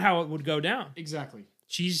 That's not how it would go down. Exactly.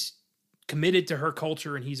 She's committed to her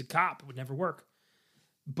culture and he's a cop. It would never work.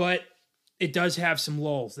 But it does have some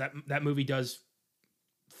lulls. That movie does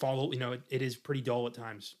follow, it is pretty dull at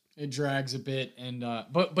times. It drags a bit, and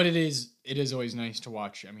but it is always nice to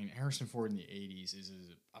watch. I mean, Harrison Ford in the 80s is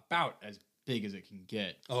about as big as it can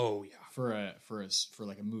get. Oh yeah, for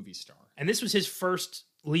like a movie star. And this was his first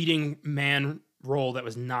leading man role that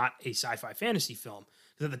was not a sci-fi fantasy film.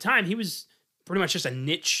 Because at the time he was pretty much just a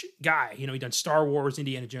niche guy. He'd done Star Wars,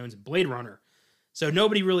 Indiana Jones, and Blade Runner, so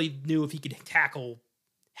nobody really knew if he could tackle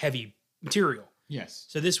heavy material. Yes.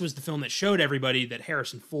 So this was the film that showed everybody that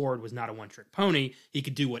Harrison Ford was not a one-trick pony. He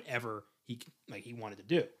could do whatever he wanted to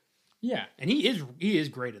do. Yeah. And he is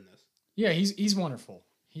great in this. Yeah, he's wonderful.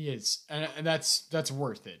 He is. And that's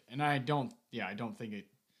worth it. And I don't think it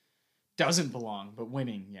doesn't belong, but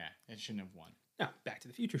winning, it shouldn't have won. No, Back to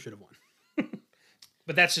the Future should have won.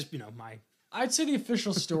 But that's just, my... I'd say the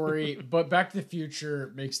official story, but Back to the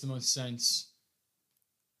Future makes the most sense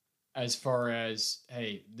as far as,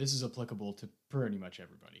 hey, this is applicable to pretty much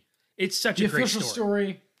everybody. It's such a great story. The official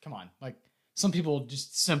story, come on. Like, some people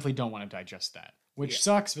just simply don't want to digest that, which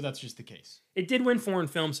sucks, but that's just the case. It did win foreign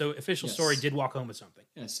film, so official story did walk home with something.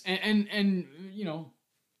 Yes, and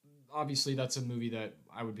obviously that's a movie that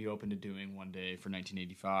I would be open to doing one day for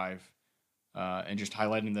 1985, and just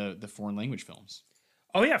highlighting the foreign language films.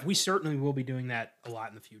 Oh, yeah, we certainly will be doing that a lot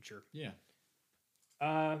in the future. Yeah.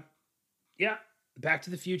 Yeah, Back to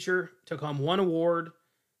the Future took home 1 award,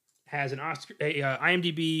 has an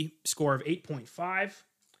IMDb score of 8.5,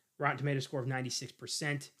 Rotten Tomatoes score of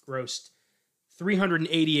 96%, grossed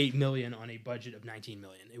 $388 million on a budget of $19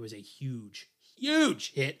 million. It was a huge,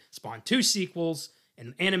 huge hit. Spawned 2 sequels,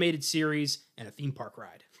 an animated series, and a theme park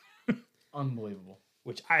ride. Unbelievable.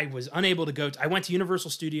 Which I was unable to go to. I went to Universal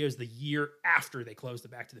Studios the year after they closed the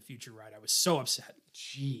Back to the Future ride. I was so upset.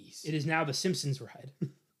 Jeez. It is now the Simpsons ride.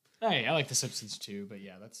 Hey, I like The Simpsons too, but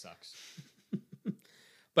yeah, that sucks.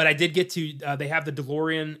 But I did get to, they have the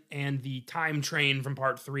DeLorean and the time train from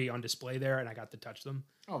part 3 on display there, and I got to touch them.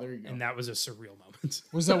 Oh, there you go. And that was a surreal moment.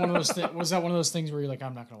 Was that one of those? Was that one of those things where you're like,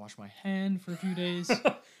 I'm not going to wash my hand for a few days?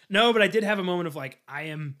 No, but I did have a moment of like, I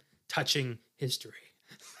am touching history.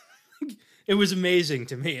 It was amazing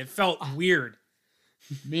to me. It felt weird.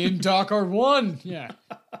 Me and Doc are one. Yeah.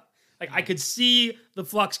 Like I could see the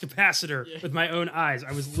flux capacitor with my own eyes.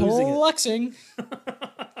 I was losing it. Flexing.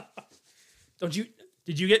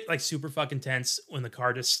 Did you get like super fucking tense when the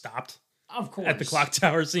car just stopped? Of course. At the clock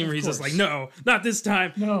tower scene where he's just like, no, not this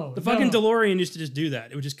time. No. The fucking DeLorean used to just do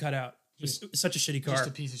that. It would just cut out. It was such a shitty car. Just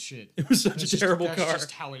a piece of shit. It was such a terrible car. That's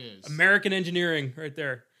just how it is. American engineering right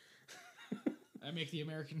there. I make the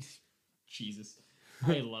American... Jesus.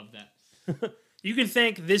 I love that. You can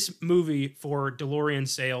thank this movie for DeLorean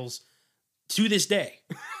sales to this day.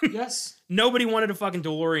 Yes. Nobody wanted a fucking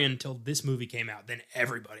DeLorean until this movie came out. Then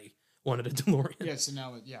everybody wanted a DeLorean. Yeah, so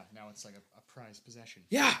now it's like a prized possession.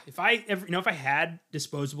 Yeah, if I ever, if I had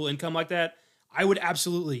disposable income like that, I would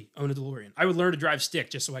absolutely own a DeLorean. I would learn to drive stick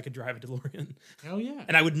just so I could drive a DeLorean. Hell yeah.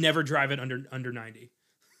 And I would never drive it under 90.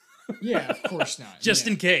 Yeah, of course not. Just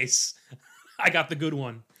in case. I got the good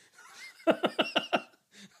one.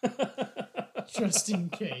 Just in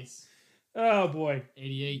case. Oh boy.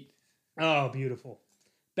 88. Oh, beautiful.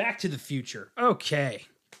 Back to the Future. Okay.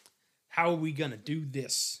 How are we gonna do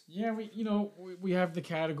this? Yeah, we have the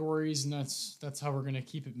categories, and that's how we're gonna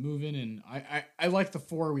keep it moving. And I like the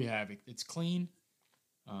 4 we have. It's clean.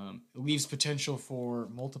 It leaves potential for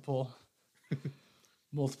multiple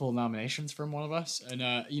nominations from one of us. And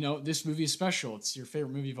this movie is special. It's your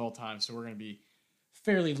favorite movie of all time, so we're gonna be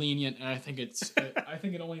fairly lenient. And I think I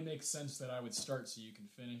think it only makes sense that I would start so you can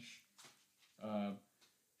finish.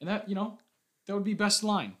 And that that would be best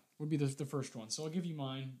line. Would be the first one. So I'll give you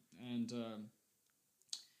mine. And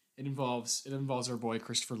it involves our boy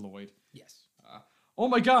Christopher Lloyd. Yes. Oh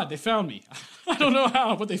my God, they found me. I don't know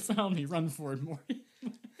how, but they found me. Run for it, Morty.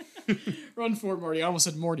 Run for it, Morty. I almost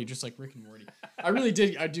said Morty, just like Rick and Morty. I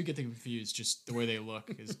do get them confused. Just the way they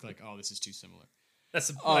look is like, oh, this is too similar.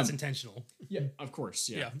 That's intentional. Yeah, of course.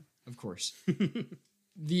 Yeah, of course.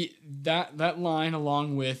 That line,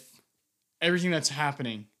 along with everything that's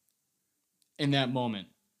happening in that moment,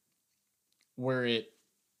 where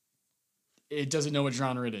it doesn't know what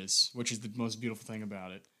genre it is, which is the most beautiful thing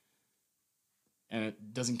about it. And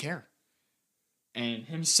it doesn't care. And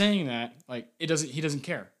him saying that, like, he doesn't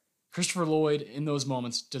care. Christopher Lloyd, in those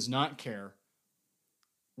moments, does not care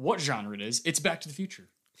what genre it is. It's Back to the Future.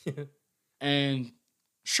 And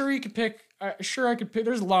sure, I could pick,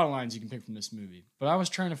 there's a lot of lines you can pick from this movie, but I was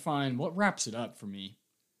trying to find what wraps it up for me.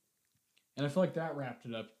 And I feel like that wrapped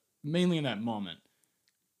it up mainly in that moment.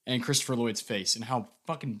 And Christopher Lloyd's face and how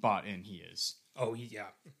fucking bought in he is. Oh, yeah.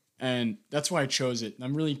 And that's why I chose it.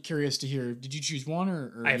 I'm really curious to hear, did you choose one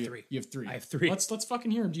or I have 3. You have 3. I have 3. Let's fucking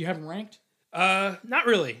hear them. Do you have them ranked? Not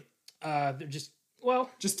really. They're just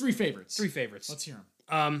 3 favorites. 3 favorites. Let's hear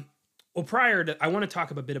them. Well, prior to, I want to talk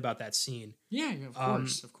a bit about that scene. Yeah, of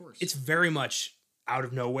course. It's very much out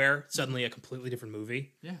of nowhere, suddenly a completely different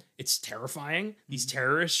movie. Yeah. It's terrifying. These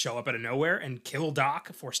terrorists show up out of nowhere and kill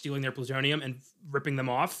Doc for stealing their plutonium and ripping them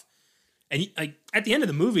off. And at the end of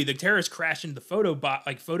the movie, the terrorists crash into the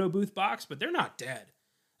photo booth box, but they're not dead.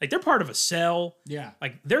 Like, they're part of a cell. Yeah.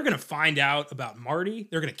 Like, they're going to find out about Marty.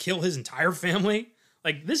 They're going to kill his entire family.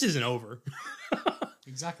 Like, this isn't over.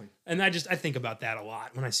 Exactly. And I think about that a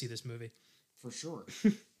lot when I see this movie. For sure.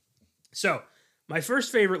 So, my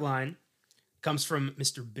first favorite line comes from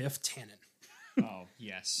Mr. Biff Tannen. Oh,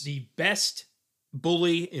 yes. The best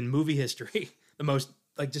bully in movie history. The most,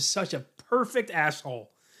 just such a perfect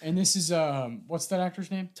asshole. And this is, what's that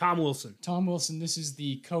actor's name? Tom Wilson. Tom Wilson. This is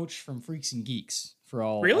the coach from Freaks and Geeks. For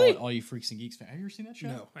all you Freaks and Geeks fans. Have you ever seen that show?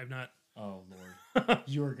 No, I've not. Oh, Lord.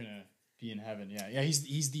 You're going to be in heaven. Yeah,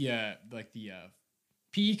 he's the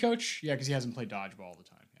PE coach. Yeah, because he hasn't played dodgeball all the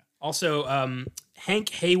time. Yeah. Also, Hank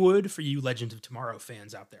Haywood for you Legends of Tomorrow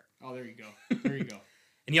fans out there. Oh, there you go. There you go.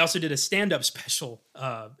 And he also did a stand-up special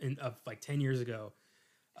of 10 years ago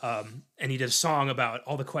And he did a song about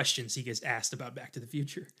all the questions he gets asked about Back to the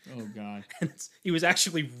Future. Oh God. And he was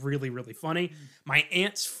actually really, really funny. My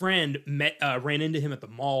aunt's friend ran into him at the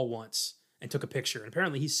mall once and took a picture. And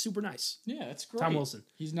apparently he's super nice. Yeah, that's great. Tom Wilson.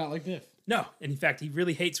 He's not like Biff. No. And in fact, he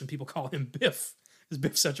really hates when people call him Biff, because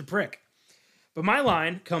Biff's such a prick. But my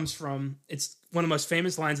line comes from, it's one of the most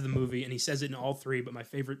famous lines of the movie, and he says it in all three, but my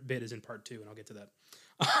favorite bit is in part 2, and I'll get to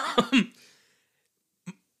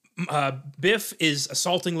that. Biff is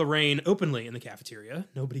assaulting Lorraine openly in the cafeteria.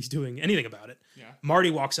 Nobody's doing anything about it. Yeah. Marty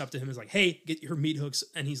walks up to him and is like, hey, get your meat hooks.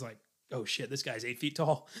 And he's like, oh shit, this guy's 8 feet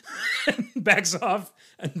tall. And backs off.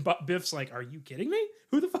 And Biff's like, are you kidding me?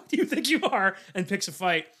 Who the fuck do you think you are? And picks a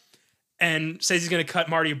fight and says he's going to cut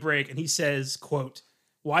Marty a break. And he says, quote,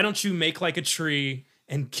 why don't you make like a tree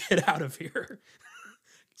and get out of here?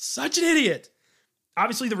 Such an idiot.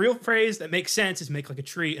 Obviously, the real phrase that makes sense is make like a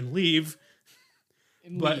tree and leave.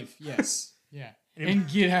 Leave, yes. Yeah. And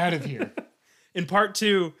get out of here. In part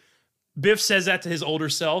 2, Biff says that to his older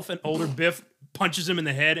self, and older Biff punches him in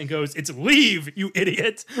the head and goes, it's leave, you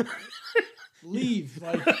idiot. Leave,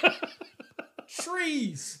 like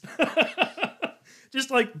trees.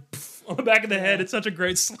 Just like on the back of the head. It's such a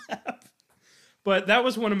great slap. But that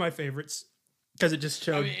was one of my favorites because it just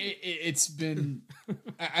showed. I mean, it's been.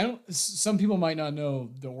 I don't. Some people might not know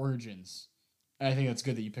the origins. I think that's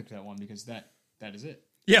good that you picked that one because that is it.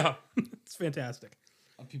 Yeah, it's fantastic.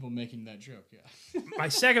 Of people making that joke. Yeah. My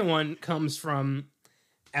second one comes from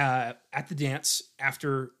at the dance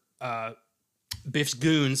after Biff's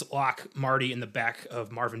goons lock Marty in the back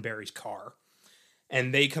of Marvin Berry's car,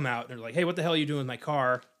 and they come out and they're like, "Hey, what the hell are you doing in my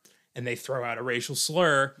car?" And they throw out a racial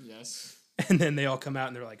slur. Yes. And then they all come out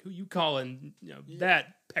and they're like, who you calling, that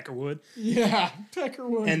Peckerwood? Yeah,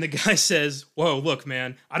 Peckerwood. And the guy says, whoa, look,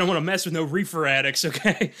 man, I don't want to mess with no reefer addicts,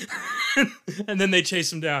 okay? And then they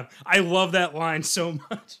chase him down. I love that line so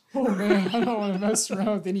much. Oh, man, I don't want to mess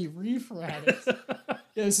around with any reefer addicts.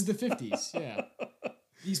 Yeah, this is the 50s, yeah.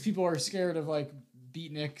 These people are scared of, like,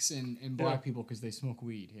 beatniks and black people because they smoke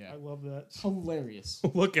weed, yeah. I love that. It's hilarious.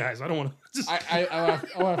 Look, guys, I don't want to... I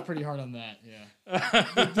laugh pretty hard on that, yeah.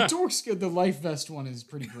 The dork's good. The life vest one is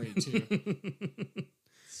pretty great, too.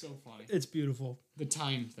 So funny. It's beautiful. The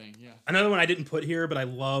time thing, yeah. Another one I didn't put here, but I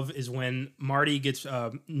love is when Marty gets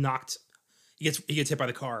knocked... He gets hit by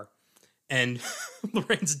the car. And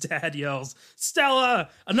Lorraine's dad yells, Stella,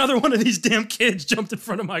 another one of these damn kids jumped in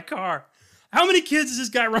front of my car. How many kids does this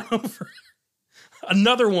guy run over?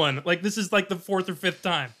 Another one. Like, this is like the 4th or 5th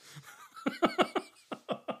time.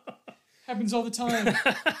 Happens all the time.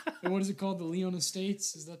 And what is it called? The Leon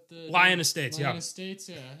Estates? Is that the... Lion Estates, Lion Estates,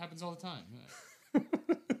 yeah. It happens all the time. Yeah.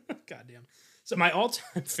 Goddamn. So my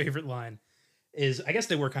all-time favorite line is, I guess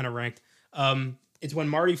they were kind of ranked. It's when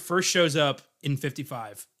Marty first shows up in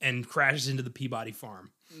 55 and crashes into the Peabody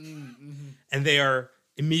farm. Mm-hmm. And they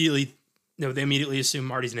immediately assume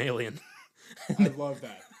Marty's an alien. I love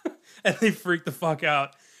that. And they freak the fuck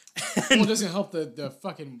out. Well, it doesn't help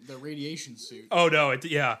the radiation suit. Oh, no.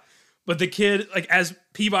 Yeah. But the kid, like, as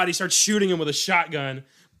Peabody starts shooting him with a shotgun,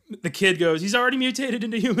 the kid goes, he's already mutated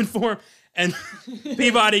into human form. And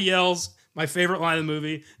Peabody yells, my favorite line of the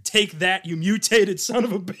movie, take that, you mutated son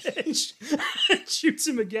of a bitch. And shoots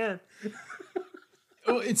him again.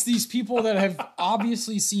 Well, it's these people that have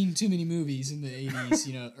obviously seen too many movies in the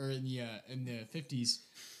 80s, or in the 50s,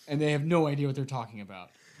 and they have no idea what they're talking about.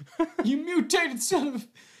 You mutated son of...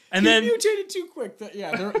 And then mutated too quick.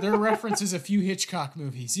 Their references a few Hitchcock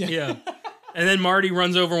movies. Yeah. And then Marty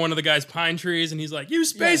runs over one of the guy's pine trees, and he's like, you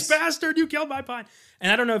space bastard, you killed my pine.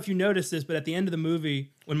 And I don't know if you noticed this, but at the end of the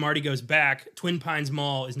movie, when Marty goes back, Twin Pines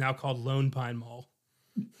Mall is now called Lone Pine Mall.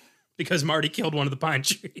 Because Marty killed one of the pine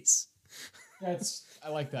trees. I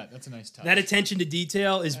like that. That's a nice touch. That attention to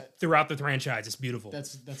detail is throughout the franchise. It's beautiful.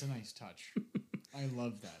 That's a nice touch. I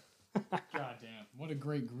love that. God damn. What a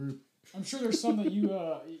great group. I'm sure there's some that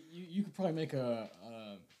you could probably make a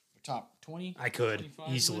top 20. I could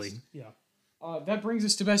easily. List. Yeah. That brings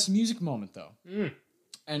us to best music moment though.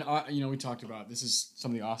 And we talked about this is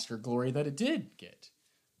some of the Oscar glory that it did get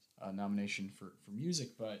a nomination for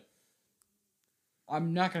music, but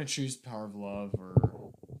I'm not going to choose Power of Love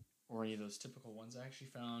or any of those typical ones. I actually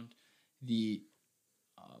found the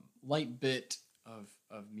light bit of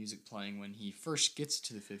music playing when he first gets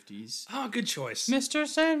to the 50s. Oh, good choice. Mr.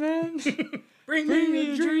 Sandman, bring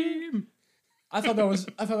me a dream. I thought that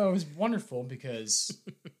was wonderful because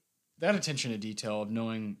that attention to detail of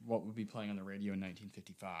knowing what would be playing on the radio in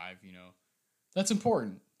 1955, that's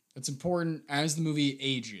important. It's important as the movie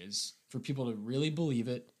ages for people to really believe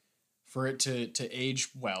it, for it to age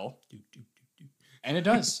well. And it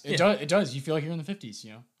does. It does. You feel like you're in the 50s,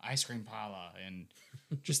 you know? Ice cream parlor and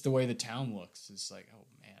just the way the town looks is like, oh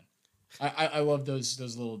man. I love those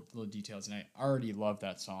little details, and I already love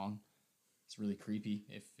that song. It's really creepy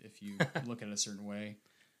if you look at it a certain way.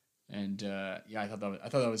 And I thought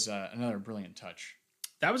that was another brilliant touch.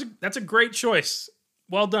 That's a great choice.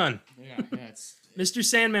 Well done. Yeah, it's Mr.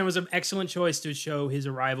 Sandman was an excellent choice to show his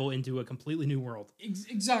arrival into a completely new world.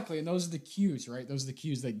 Exactly, and those are the cues, right? Those are the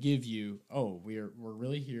cues that give you, oh, we're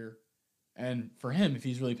really here. And for him, if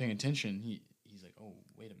he's really paying attention, he's like, oh,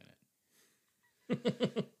 wait a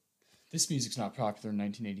minute. This music's not popular in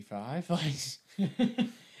 1985. Like,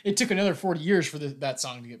 it took another 40 years for that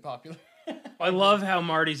song to get popular. I love how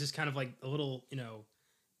Marty's just kind of like a little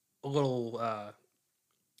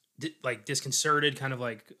like disconcerted, kind of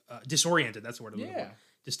like disoriented. That's the word. Yeah.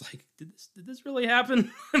 Just like, did this really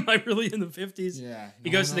happen? Am I really in the 50s? Yeah. He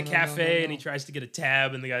goes to the cafe and he tries to get a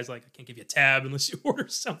tab, and the guy's like, I can't give you a tab unless you order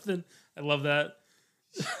something. I love that.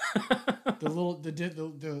 the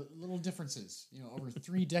little differences, you know, over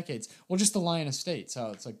 3 decades. Well, just the Lion Estates, how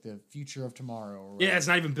it's like the future of tomorrow. Or yeah, it's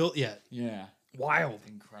not even built yet. Yeah. Wild.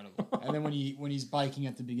 Incredible. And then when he's biking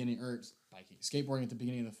at the beginning, skateboarding at the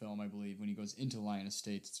beginning of the film, I believe, when he goes into Lion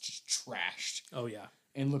Estates, it's just trashed. Oh yeah.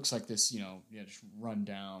 And looks like this, just run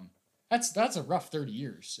down. That's a rough 30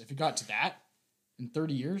 years. If it got to that in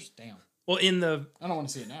 30 years, damn. Well, I don't want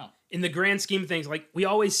to see it now. In the grand scheme of things, like we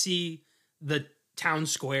always see the town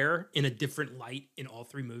square in a different light in all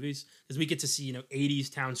 3 movies, because we get to see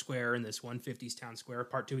 80s town square in this one, 50s town square.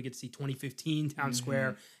 Part 2, we get to see 2015 town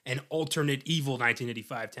square and alternate evil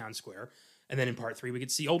 1985 town square, and then in part 3 we get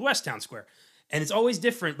to see Old West town square, and it's always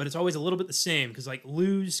different, but it's always a little bit the same, because like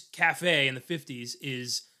Lou's Cafe in the 50s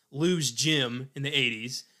is Lou's Gym in the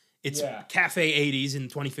 80s, it's Cafe 80s in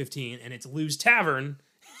 2015, and it's Lou's Tavern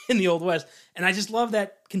in the Old West, and I just love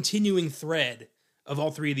that continuing thread of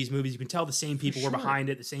all 3 of these movies. You can tell the same people were behind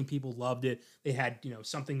it. The same people loved it. They had,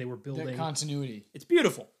 something they were building. That continuity. It's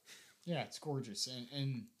beautiful. Yeah, it's gorgeous.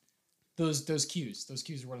 And those cues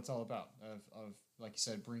are what it's all about. Of like you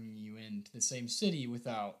said, bringing you into the same city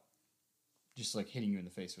without just like hitting you in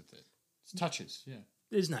the face with it. It's touches. Yeah,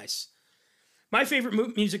 it is nice. My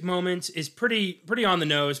favorite music moment is pretty on the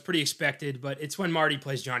nose, pretty expected, but it's when Marty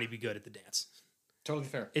plays Johnny Be Good at the dance. Totally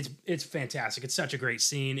fair. It's fantastic. It's such a great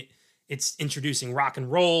scene. It's introducing rock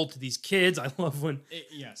and roll to these kids. I love when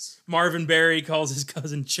Marvin Berry calls his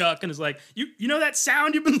cousin Chuck and is like, you know that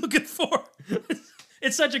sound you've been looking for?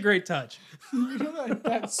 It's such a great touch. You know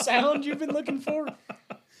that sound you've been looking for?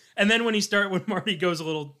 And then when Marty goes a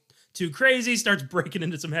little too crazy, starts breaking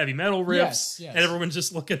into some heavy metal riffs, and everyone's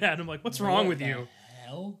just looking at him like, what's wrong with you?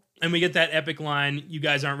 Hell? And we get that epic line, you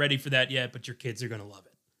guys aren't ready for that yet, but your kids are going to love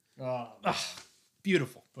it. Oh,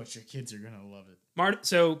 beautiful. But your kids are going to love it.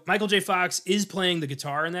 So Michael J. Fox is playing the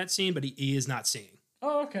guitar in that scene, but he is not singing.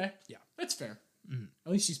 Oh, okay. Yeah. That's fair. Mm-hmm.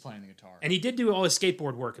 At least he's playing the guitar. And he did do all his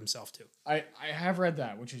skateboard work himself, too. I have read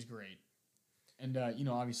that, which is great. And,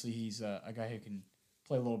 obviously he's a guy who can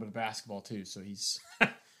play a little bit of basketball, too, so he's...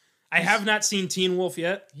 I have not seen Teen Wolf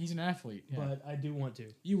yet. He's an athlete. Yeah. But I do want to.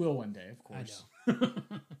 You will one day, of course. I know.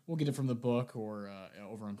 We'll get it from the book or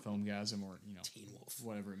over on Filmgasm or, Teen Wolf.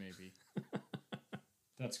 Whatever it may be.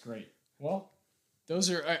 That's great. Well, those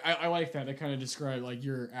are... I like that. They kind of describe, like,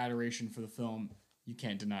 your adoration for the film. You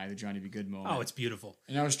can't deny the Johnny Be Good moment. Oh, it's beautiful.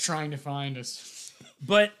 And I was trying to find us...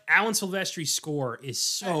 But Alan Silvestri's score is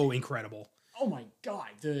so incredible. Oh, my God.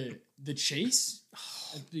 The chase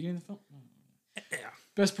at the beginning of the film? Yeah.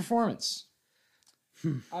 Best performance.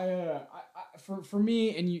 For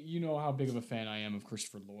me, and you know how big of a fan I am of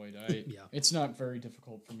Christopher Lloyd. It's not very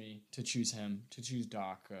difficult for me to choose him, to choose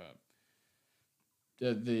Doc.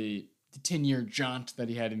 The 10-year jaunt that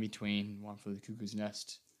he had in between One Flew the Cuckoo's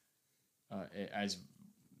Nest, as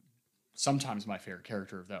sometimes my favorite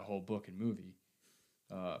character of that whole book and movie.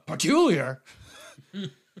 Peculiar.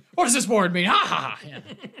 What does this board mean? Ha ha ha.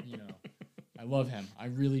 Yeah. I love him. I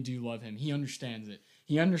really do love him. He understands it.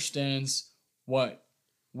 He understands what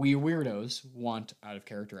we weirdos want out of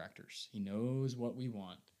character actors. He knows what we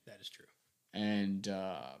want. That is true. And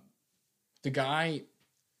the guy,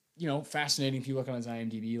 fascinating. If you look on his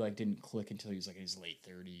IMDb, like didn't click until he was like in his late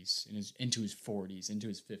 30s, into his 40s, into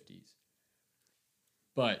his 50s.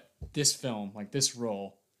 But this film, like this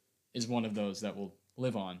role, is one of those that will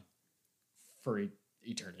live on for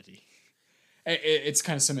eternity. It's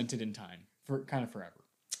kind of cemented in time. For kind of forever.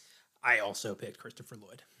 I also picked Christopher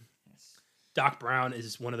Lloyd. Yes. Doc Brown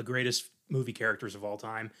is one of the greatest movie characters of all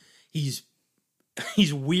time. He's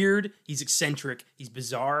weird, he's eccentric, he's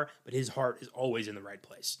bizarre, but his heart is always in the right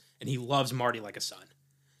place. And he loves Marty like a son.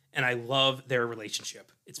 and I love their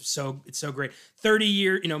relationship. It's so great. 30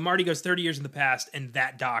 years, Marty goes 30 years in the past, and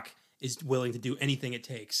that Doc is willing to do anything it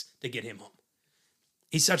takes to get him home.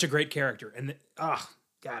 He's such a great character, and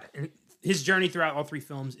God, and his journey throughout all 3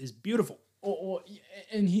 films is beautiful. Oh,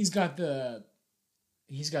 and he's got the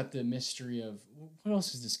mystery of what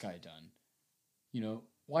else has this guy done?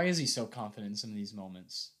 Why is he so confident in some of these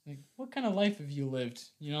moments? Like, what kind of life have you lived?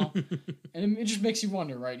 And it just makes you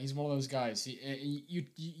wonder, right? He's one of those guys.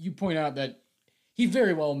 You point out that he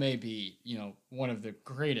very well may be, one of the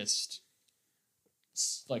greatest,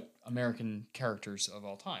 like, American characters of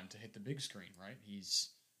all time to hit the big screen, right?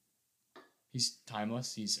 He's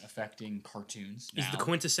timeless. He's affecting cartoons now. He's the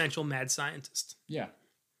quintessential mad scientist. Yeah,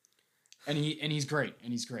 and he's great,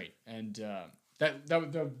 and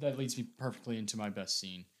that leads me perfectly into my best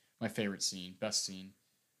scene, my favorite scene, best scene,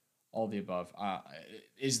 all the above.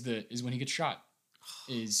 Is when he gets shot.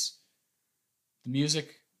 Is the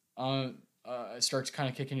music starts kind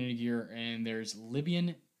of kicking into gear, and there's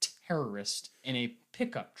Libyan terrorist in a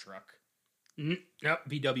pickup truck. No,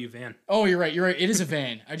 VW van. Oh, you're right. It is a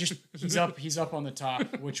van. He's up on the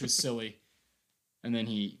top, which was silly, and then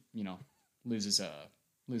he loses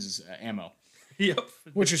ammo. Yep.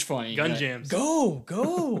 Which is funny. Gun jams.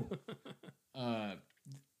 Go.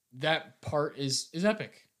 That part is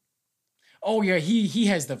epic. Oh yeah, he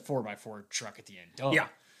has the 4x4 truck at the end. Duh. Yeah.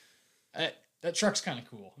 That truck's kind of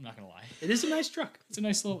cool. I'm not gonna lie. It is a nice truck. It's a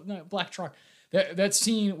nice little black truck. That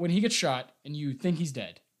scene when he gets shot and you think he's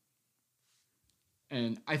dead.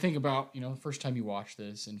 And I think about, the first time you watch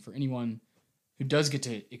this, and for anyone who does get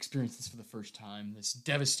to experience this for the first time, this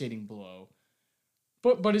devastating blow.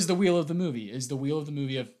 But is the wheel of the movie.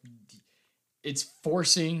 Of it's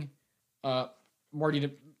forcing Marty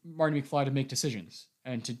McFly to make decisions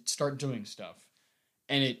and to start doing stuff.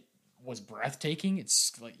 And it was breathtaking.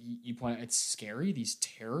 It's like you point out, it's scary. These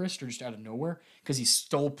terrorists are just out of nowhere because he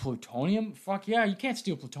stole plutonium. Fuck yeah, you can't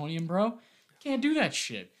steal plutonium, bro. You can't do that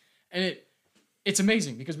shit. And it's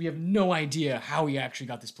amazing because we have no idea how he actually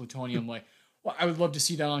got this plutonium. Like, well, I would love to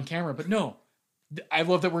see that on camera, but no. I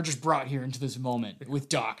love that we're just brought here into this moment with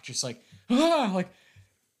Doc, just like, and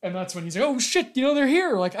that's when he's like, oh shit, they're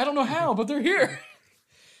here. Like, I don't know how, but they're here.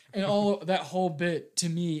 And all that whole bit to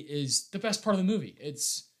me is the best part of the movie.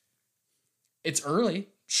 It's early,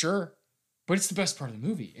 sure, but it's the best part of the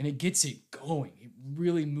movie, and it gets it going. It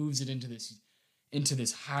really moves it into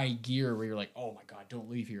this high gear where you're like, oh my god, don't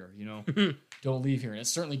leave here, don't leave here. And it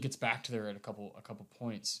certainly gets back to there at a couple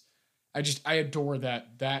points. I adore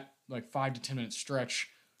that like 5 to 10 minute stretch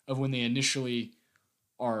of when they initially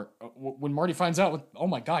are when Marty finds out, oh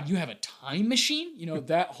my god, you have a time machine.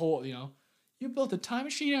 That whole you built a time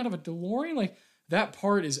machine out of a DeLorean. Like, that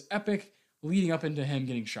part is epic, leading up into him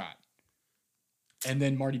getting shot. And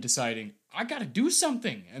then Marty deciding, I gotta do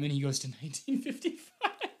something. And then he goes to 1955.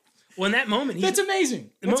 Well, in that moment, that's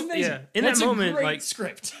amazing. That's amazing. Yeah. In that's that moment, great like,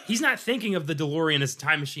 script. He's not thinking of the DeLorean as a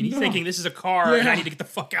time machine. He's thinking this is a car, and I need to get the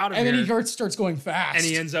fuck out of here. And then he starts going fast, and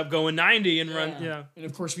he ends up going 90 and run. Yeah. And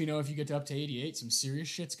of course, we know if you get up to 88, some serious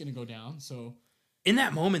shit's gonna go down. So, in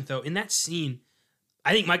that moment, though, in that scene,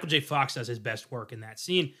 I think Michael J. Fox does his best work in that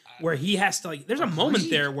scene where he has to there's a moment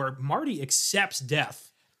there where Marty accepts death.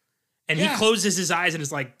 And he closes his eyes and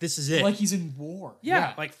is like, this is it. Like he's in war.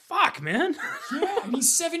 Yeah. Like, fuck, man. Yeah, and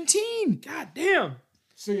he's 17. God damn.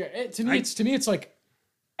 So yeah, to me it's like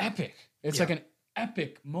epic. It's like an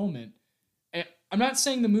epic moment. And I'm not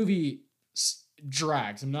saying the movie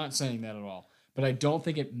drags. I'm not saying that at all. But I don't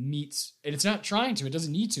think it meets, and it's not trying to. It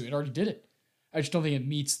doesn't need to. It already did it. I just don't think it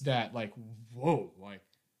meets that, like, whoa, like,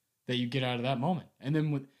 that you get out of that moment. And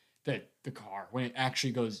then with the car, when it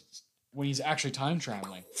actually goes, when he's actually time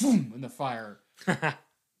traveling, boom, in the fire. Yeah,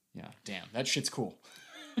 damn, that shit's cool.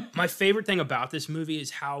 My favorite thing about this movie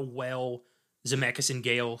is how well Zemeckis and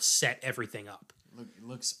Gale set everything up. It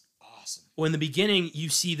looks awesome. Well, in the beginning, you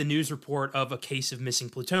see the news report of a case of missing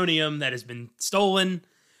plutonium that has been stolen,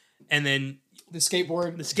 and then the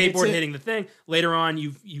skateboard hitting the thing. Later on,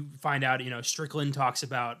 you find out, Strickland talks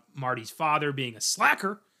about Marty's father being a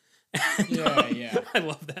slacker. Yeah. I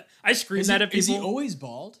love that. I scream that at people. Is he always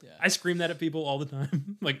bald? Yeah. I scream that at people all the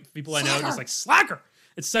time. Like, people I know are just like, slacker!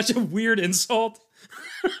 It's such a weird insult.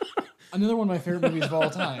 Another one of my favorite movies of all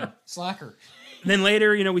time, Slacker. And then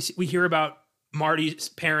later, we hear about Marty's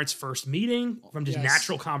parents' first meeting from just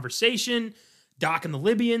natural conversation, Doc and the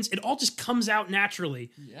Libyans. It all just comes out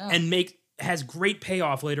naturally and has great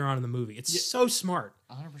payoff later on in the movie. It's so smart.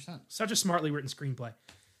 100%. Such a smartly written screenplay.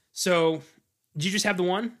 So, did you just have the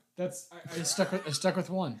one? I stuck with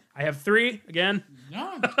one. I have three again.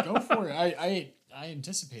 No, go for it. I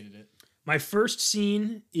anticipated it. My first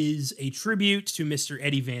scene is a tribute to Mr.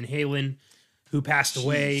 Eddie Van Halen, who passed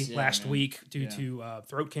away last week due to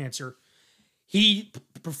throat cancer. He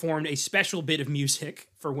performed a special bit of music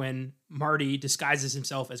for when Marty disguises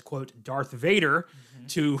himself as, quote, Darth Vader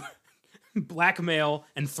to blackmail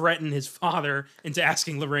and threaten his father into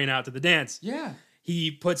asking Lorraine out to the dance. Yeah.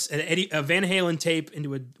 He puts a Van Halen tape into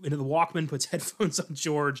the Walkman, puts headphones on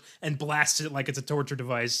George, and blasts it like it's a torture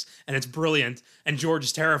device, and it's brilliant. And George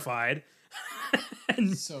is terrified.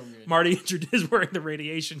 And so good. Marty is wearing the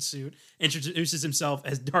radiation suit, introduces himself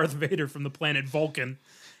as Darth Vader from the planet Vulcan.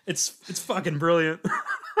 It's fucking brilliant.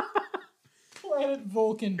 Planet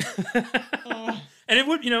Vulcan. And it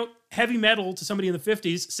would, heavy metal to somebody in the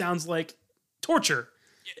 50s sounds like torture.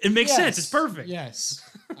 It makes sense. It's perfect. Yes.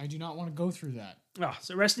 I do not want to go through that. Oh,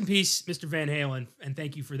 so rest in peace, Mr. Van Halen, and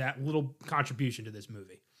thank you for that little contribution to this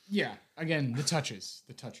movie. Yeah. Again, the touches.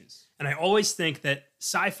 And I always think that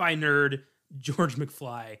sci-fi nerd George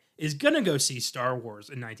McFly is going to go see Star Wars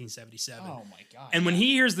in 1977. Oh, my God. And when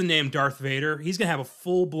he hears the name Darth Vader, he's going to have a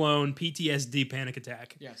full-blown PTSD panic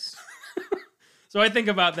attack. Yes. So I think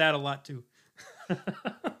about that a lot, too.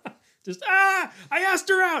 Just, I asked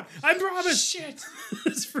her out. I promised. Shit.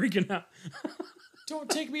 It's freaking out. Don't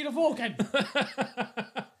take me to Vulcan.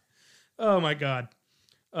 Oh, my God.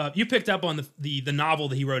 You picked up on the novel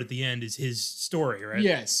that he wrote at the end is his story, right?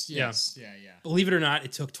 Yes. Yeah. Believe it or not,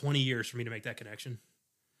 it took 20 years for me to make that connection.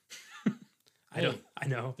 I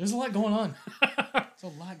know. There's a lot going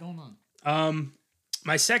on.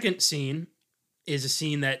 My second scene is a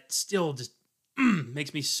scene that still just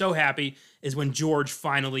makes me so happy is when George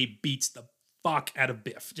finally beats the fuck out of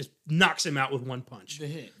Biff. Just knocks him out with one punch. The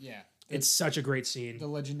hit, yeah. It's such a great scene. The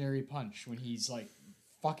legendary punch when he's like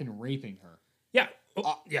fucking raping her. Yeah.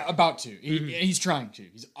 Yeah. About to. He's trying to.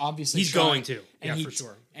 He's obviously going to. Yeah, for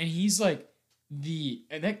sure. And he's like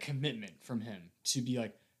and that commitment from him to be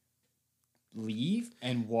like, leave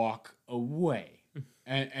and walk away.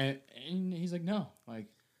 and he's like, no. Like,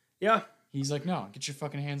 yeah. He's like, no, get your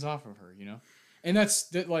fucking hands off of her, And that's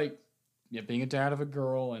that, like, being a dad of a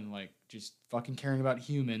girl and like just fucking caring about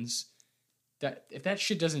humans. That if that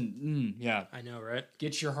shit doesn't, I know, right?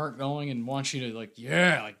 Get your heart going and wants you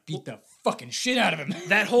to beat the fucking shit out of him.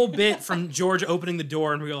 That whole bit from George opening the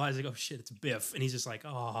door and realizing, oh shit, it's Biff, and he's just like,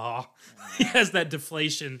 oh, he has that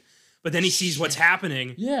deflation, but then he sees what's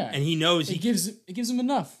happening, and he knows it gives him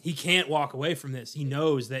enough. He can't walk away from this. He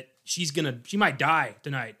knows that she might die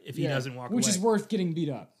tonight if he doesn't walk away, which is worth getting beat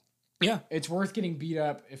up. Yeah, it's worth getting beat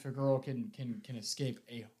up if a girl can escape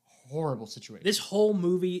a horrible situation. This whole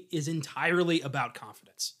movie is entirely about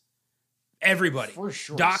confidence. Everybody. For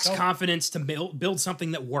sure. Doc's confidence to build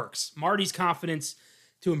something that works. Marty's confidence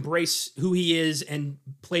to embrace who he is and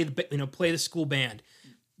play the school band.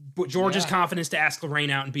 But George's confidence to ask Lorraine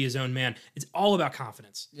out and be his own man. It's all about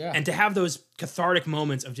confidence. Yeah. And to have those cathartic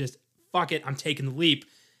moments of just, fuck it, I'm taking the leap.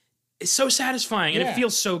 It's so satisfying and it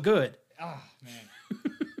feels so good. Ah, man.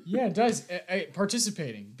 Yeah, it does.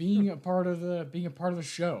 Participating, being a part of the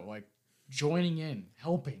show, like joining in,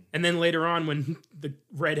 helping. And then later on, when the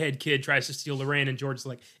redhead kid tries to steal Lorraine, and George's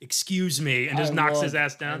like, "Excuse me," and just knocks his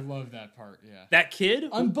ass down. I love that part. Yeah, that kid.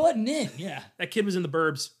 I'm butting in. Yeah, that kid was in The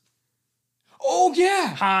Burbs. Oh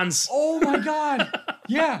yeah, Hans. Oh my God.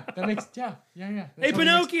 Yeah, that makes yeah. Hey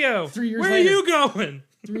Pinocchio, 3 years where later. are you going?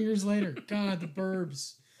 3 years later. God, The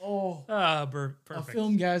Burbs. Oh, perfect. A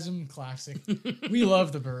Filmgasm classic. We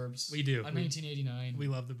love The Burbs. We do. 1989. We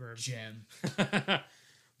love The Burbs. Gem.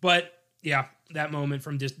 But yeah, that moment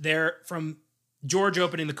from George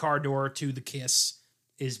opening the car door to the kiss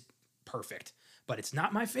is perfect. But it's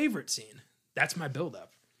not my favorite scene. That's my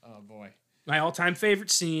buildup. Oh boy. My all-time favorite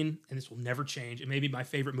scene, and this will never change, it may be my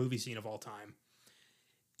favorite movie scene of all time,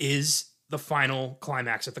 is the final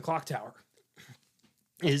climax at the clock tower.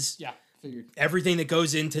 Figured. Everything that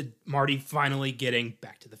goes into Marty finally getting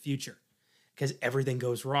Back to the Future. Because everything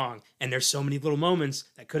goes wrong. And there's so many little moments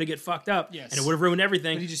that could have get fucked up. Yes. And it would have ruined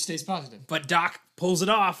everything. But he just stays positive. But Doc pulls it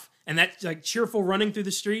off. And that like cheerful running through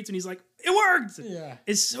the streets. And he's like, it worked! Yeah.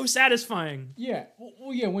 It's so satisfying. Yeah.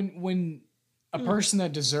 Well, yeah, when a person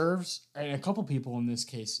that deserves, and a couple people in this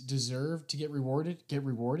case, deserve to get rewarded,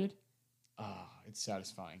 it's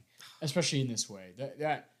satisfying. Especially in this way.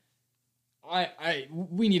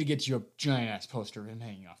 We need to get you a giant ass poster of him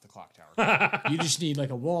hanging off the clock tower. You just need like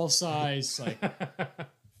a wall size, like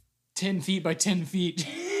 10 feet by 10 feet.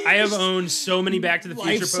 I have owned so many Back to the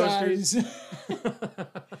Future posters.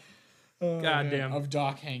 God damn. Of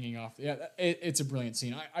Doc hanging off. Yeah, it's a brilliant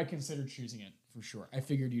scene. I considered choosing it for sure. I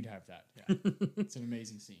figured you'd have that. Yeah. It's an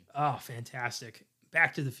amazing scene. Oh, fantastic.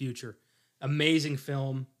 Back to the Future. Amazing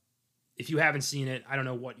film. if you haven't seen it, I don't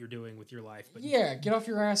know what you're doing with your life, but Yeah, get off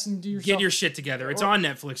your ass and get your shit together. It's on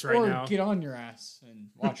Netflix right now. Or get on your ass and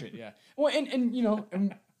watch it, yeah. Well, and you know,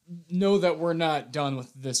 and know that we're not done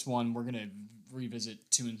with this one. We're going to revisit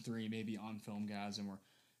 2 and 3 maybe on Filmgaz, and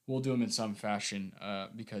we'll do them in some fashion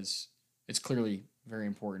because it's clearly very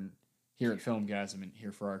important here at Filmgasm and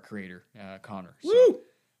here for our creator, Connor. So, Woo!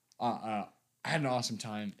 I had an awesome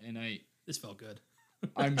time, and This felt good.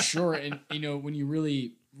 I'm sure, and you know, when you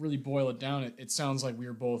really boil it down, it sounds like we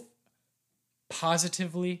were both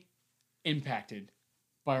positively impacted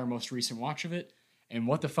by our most recent watch of it. And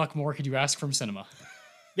what the fuck more could you ask from cinema?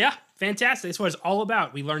 Yeah, fantastic. That's what it's all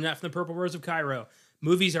about. We learned that from the Purple Rose of Cairo.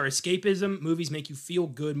 Movies are escapism. Movies make you feel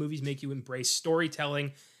good. Movies make you embrace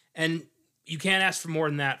storytelling. And you can't ask for more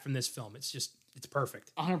than that from this film. It's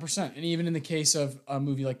perfect. 100%. And even in the case of a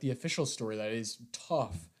movie like The Official Story that is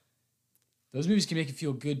tough, those movies can make you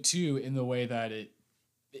feel good too in the way that it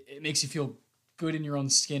makes you feel good in your own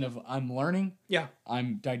skin of I'm learning. Yeah.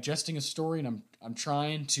 I'm digesting a story and I'm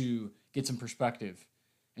trying to get some perspective.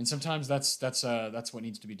 And sometimes that's what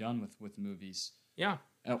needs to be done with movies. Yeah.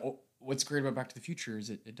 What's great about Back to the Future is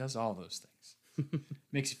it does all those things.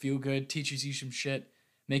 Makes you feel good, teaches you some shit,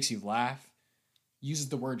 makes you laugh, uses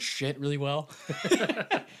the word shit really well.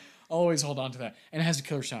 I'll always hold on to that. And it has a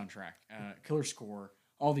killer soundtrack, killer score,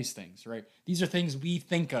 all these things, right? These are things we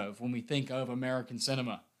think of when we think of American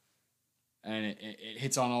cinema. And it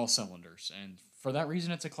hits on all cylinders. And for that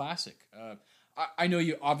reason, it's a classic. I know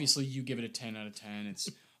you give it a 10 out of 10. It's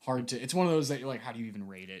hard to... It's one of those that you're like, how do you even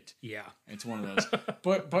rate it? Yeah. It's one of those.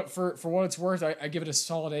 but for what it's worth, I give it a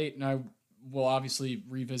solid 8, and I will obviously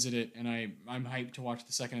revisit it, and I'm hyped to watch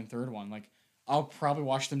the second and third one. Like, I'll probably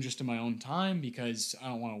watch them just in my own time because I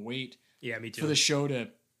don't want to wait me too. for the show to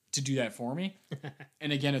do that for me.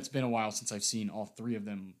 And again, it's been a while since I've seen all 3 of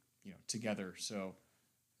them, together. So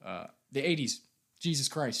the 80s, Jesus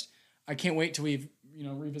Christ. I can't wait till we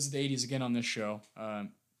revisit the 80s again on this show.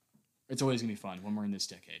 It's always going to be fun when we're in this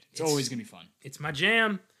decade. It's always going to be fun. It's my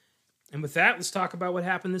jam. And with that, let's talk about what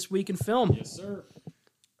happened this week in film. Yes, sir.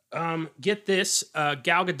 Get this.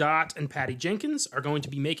 Gal Gadot and Patty Jenkins are going to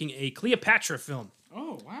be making a Cleopatra film.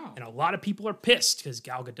 Oh, wow. And a lot of people are pissed because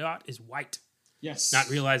Gal Gadot is white. Yes. Not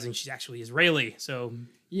realizing she's actually Israeli. So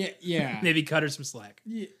yeah. maybe cut her some slack.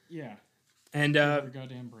 Yeah. And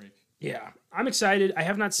goddamn break. Yeah, I'm excited. I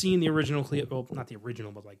have not seen the original not the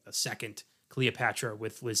original, but like the second Cleopatra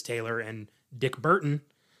with Liz Taylor and Dick Burton.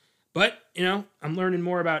 But, I'm learning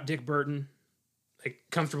more about Dick Burton. Like,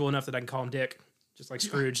 comfortable enough that I can call him Dick, just like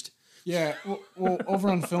Scrooged. Yeah, well over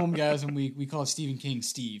on Filmgasm, we call Stephen King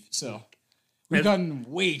Steve, so we've gotten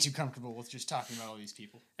way too comfortable with just talking about all these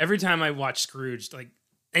people. Every time I watch Scrooged, like,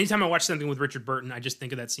 anytime I watch something with Richard Burton, I just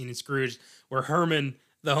think of that scene in Scrooged where Herman,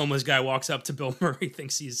 the homeless guy, walks up to Bill Murray,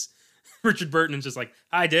 thinks he's Richard Burton, and just like,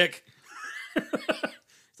 hi, Dick.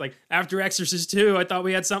 It's like, after Exorcist 2, I thought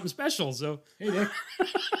we had something special, so. Hey, Dick.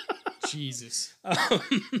 Jesus.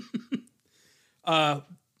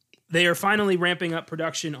 They are finally ramping up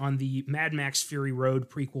production on the Mad Max Fury Road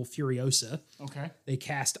prequel Furiosa. Okay. They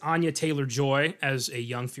cast Anya Taylor-Joy as a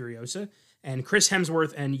young Furiosa, and Chris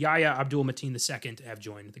Hemsworth and Yahya Abdul-Mateen II have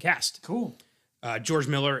joined the cast. Cool. George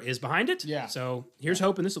Miller is behind it. Yeah. So here's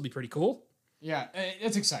hoping this will be pretty cool. Yeah,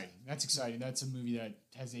 that's exciting. That's a movie that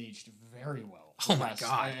has aged very well. Oh my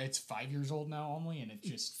God. It's 5 years old now only, and it's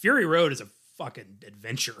just... Fury Road is a fucking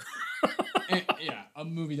adventure. A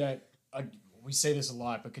movie that, we say this a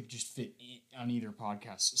lot, but could just fit on either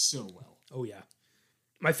podcast so well. Oh, yeah.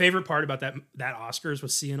 My favorite part about that Oscars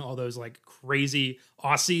was seeing all those like crazy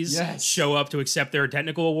Aussies show up to accept their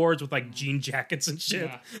technical awards with like jean jackets and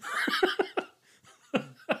shit. Yeah.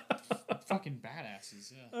 Fucking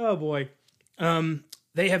badasses, yeah. Oh, boy.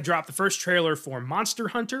 They have dropped the first trailer for Monster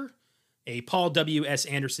Hunter, a Paul W.S.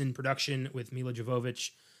 Anderson production with Mila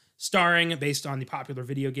Jovovich, starring based on the popular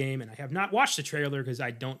video game, and I have not watched the trailer because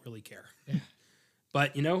I don't really care. Yeah.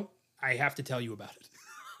 But, I have to tell you about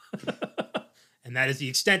it. And that is the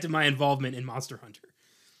extent of my involvement in Monster Hunter.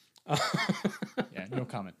 Yeah, no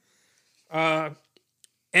comment.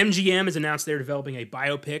 MGM has announced they're developing a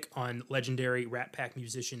biopic on legendary Rat Pack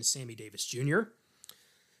musician Sammy Davis Jr.,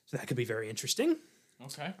 so that could be very interesting.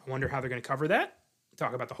 Okay. I wonder how they're going to cover that.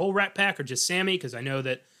 Talk about the whole Rat Pack or just Sammy, because I know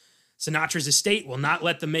that Sinatra's estate will not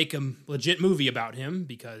let them make a legit movie about him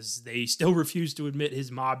because they still refuse to admit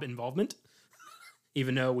his mob involvement,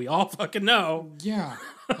 even though we all fucking know. Yeah,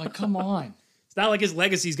 like, come on. It's not like his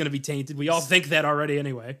legacy is going to be tainted. We all think that already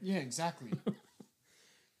anyway. Yeah, exactly.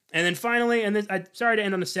 And then finally, I'm sorry to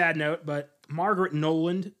end on a sad note, but Margaret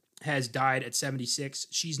Noland has died at 76.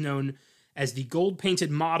 She's known as the gold-painted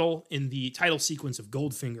model in the title sequence of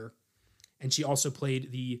Goldfinger. And she also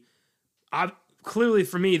played clearly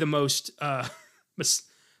for me the most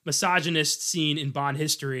misogynist scene in Bond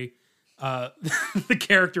history. The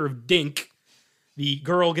character of Dink, the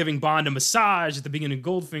girl giving Bond a massage at the beginning of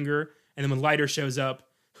Goldfinger, and then when Leiter shows up,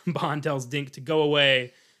 Bond tells Dink to go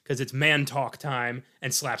away because it's man talk time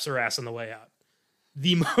and slaps her ass on the way out.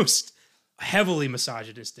 The most heavily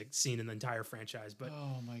misogynistic scene in the entire franchise. But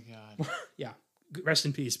oh my God. Yeah. Rest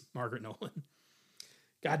in peace, Margaret Nolan.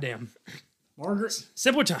 Goddamn. Margaret.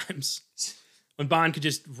 Simpler times when Bond could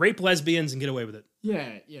just rape lesbians and get away with it.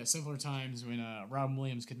 Yeah. Simpler times when Robin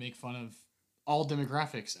Williams could make fun of all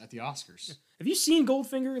demographics at the Oscars. Have you seen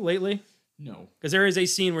Goldfinger lately? No. Because there is a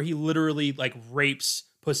scene where he literally like rapes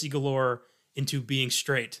Pussy Galore into being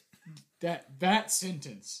straight. That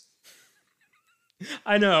sentence.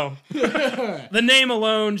 I know. The name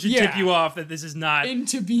alone should tip you off that this is not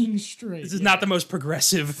into being straight. This is not the most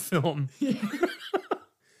progressive film.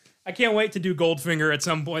 I can't wait to do Goldfinger at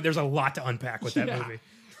some point. There's a lot to unpack with that movie.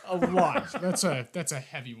 A lot. That's a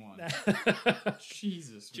heavy one.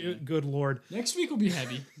 Jesus, man. Good Lord. Next week will be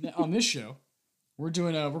heavy. On this show, we're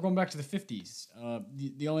going back to the 50s.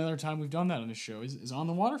 The only other time we've done that on this show is on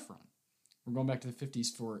the waterfront. We're going back to the 50s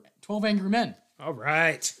for 12 Angry Men. All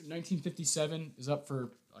right. 1957 is up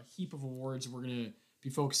for a heap of awards. We're going to be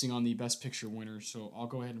focusing on the Best Picture winners, so I'll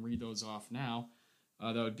go ahead and read those off now.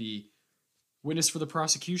 That would be Witness for the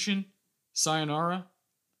Prosecution, Sayonara,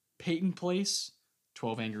 Peyton Place,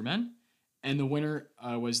 12 Angry Men, and the winner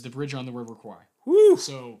was The Bridge on the River Kwai. Woo!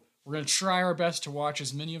 So we're going to try our best to watch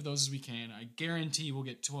as many of those as we can. I guarantee we'll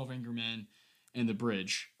get 12 Angry Men and The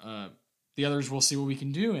Bridge. The others, we'll see what we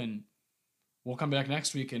can do, and we'll come back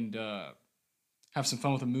next week and have some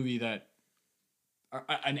fun with a movie that,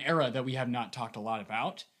 an era that we have not talked a lot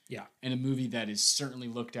about. Yeah. And a movie that is certainly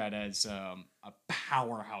looked at as a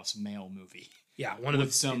powerhouse male movie. Yeah,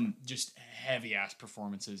 with some just heavy ass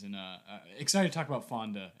performances, and excited to talk about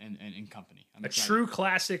Fonda and company. I'm excited. True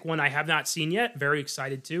classic one I have not seen yet. Very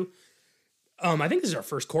excited too. I think this is our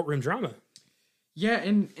first courtroom drama. Yeah,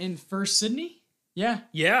 in First Sydney. Yeah.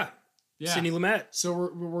 Sidney Lumet. So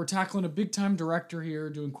we're tackling a big time director here,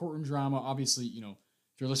 doing courtroom drama. Obviously, if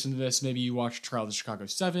you're listening to this, maybe you watched Trial of the Chicago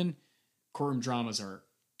 7. Courtroom dramas are.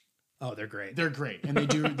 Oh, they're great. They're great, and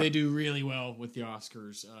they do really well with the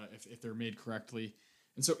Oscars if they're made correctly.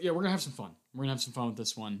 And so, we're gonna have some fun. We're gonna have some fun with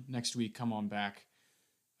this one next week. Come on back,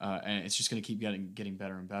 and it's just gonna keep getting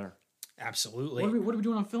better and better. Absolutely. What are we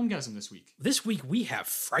doing on Filmgasm this week? This week we have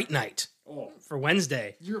Fright Night for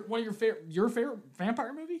Wednesday. One of your favorite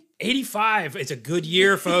vampire movie? 85. It's a good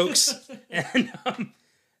year, folks. And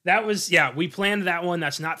that was we planned that one.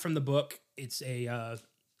 That's not from the book. It's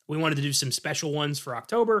we wanted to do some special ones for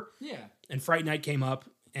October. Yeah. And Fright Night came up,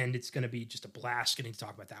 and it's going to be just a blast getting to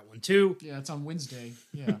talk about that one, too. Yeah, it's on Wednesday.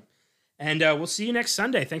 Yeah. And we'll see you next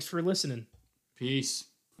Sunday. Thanks for listening. Peace.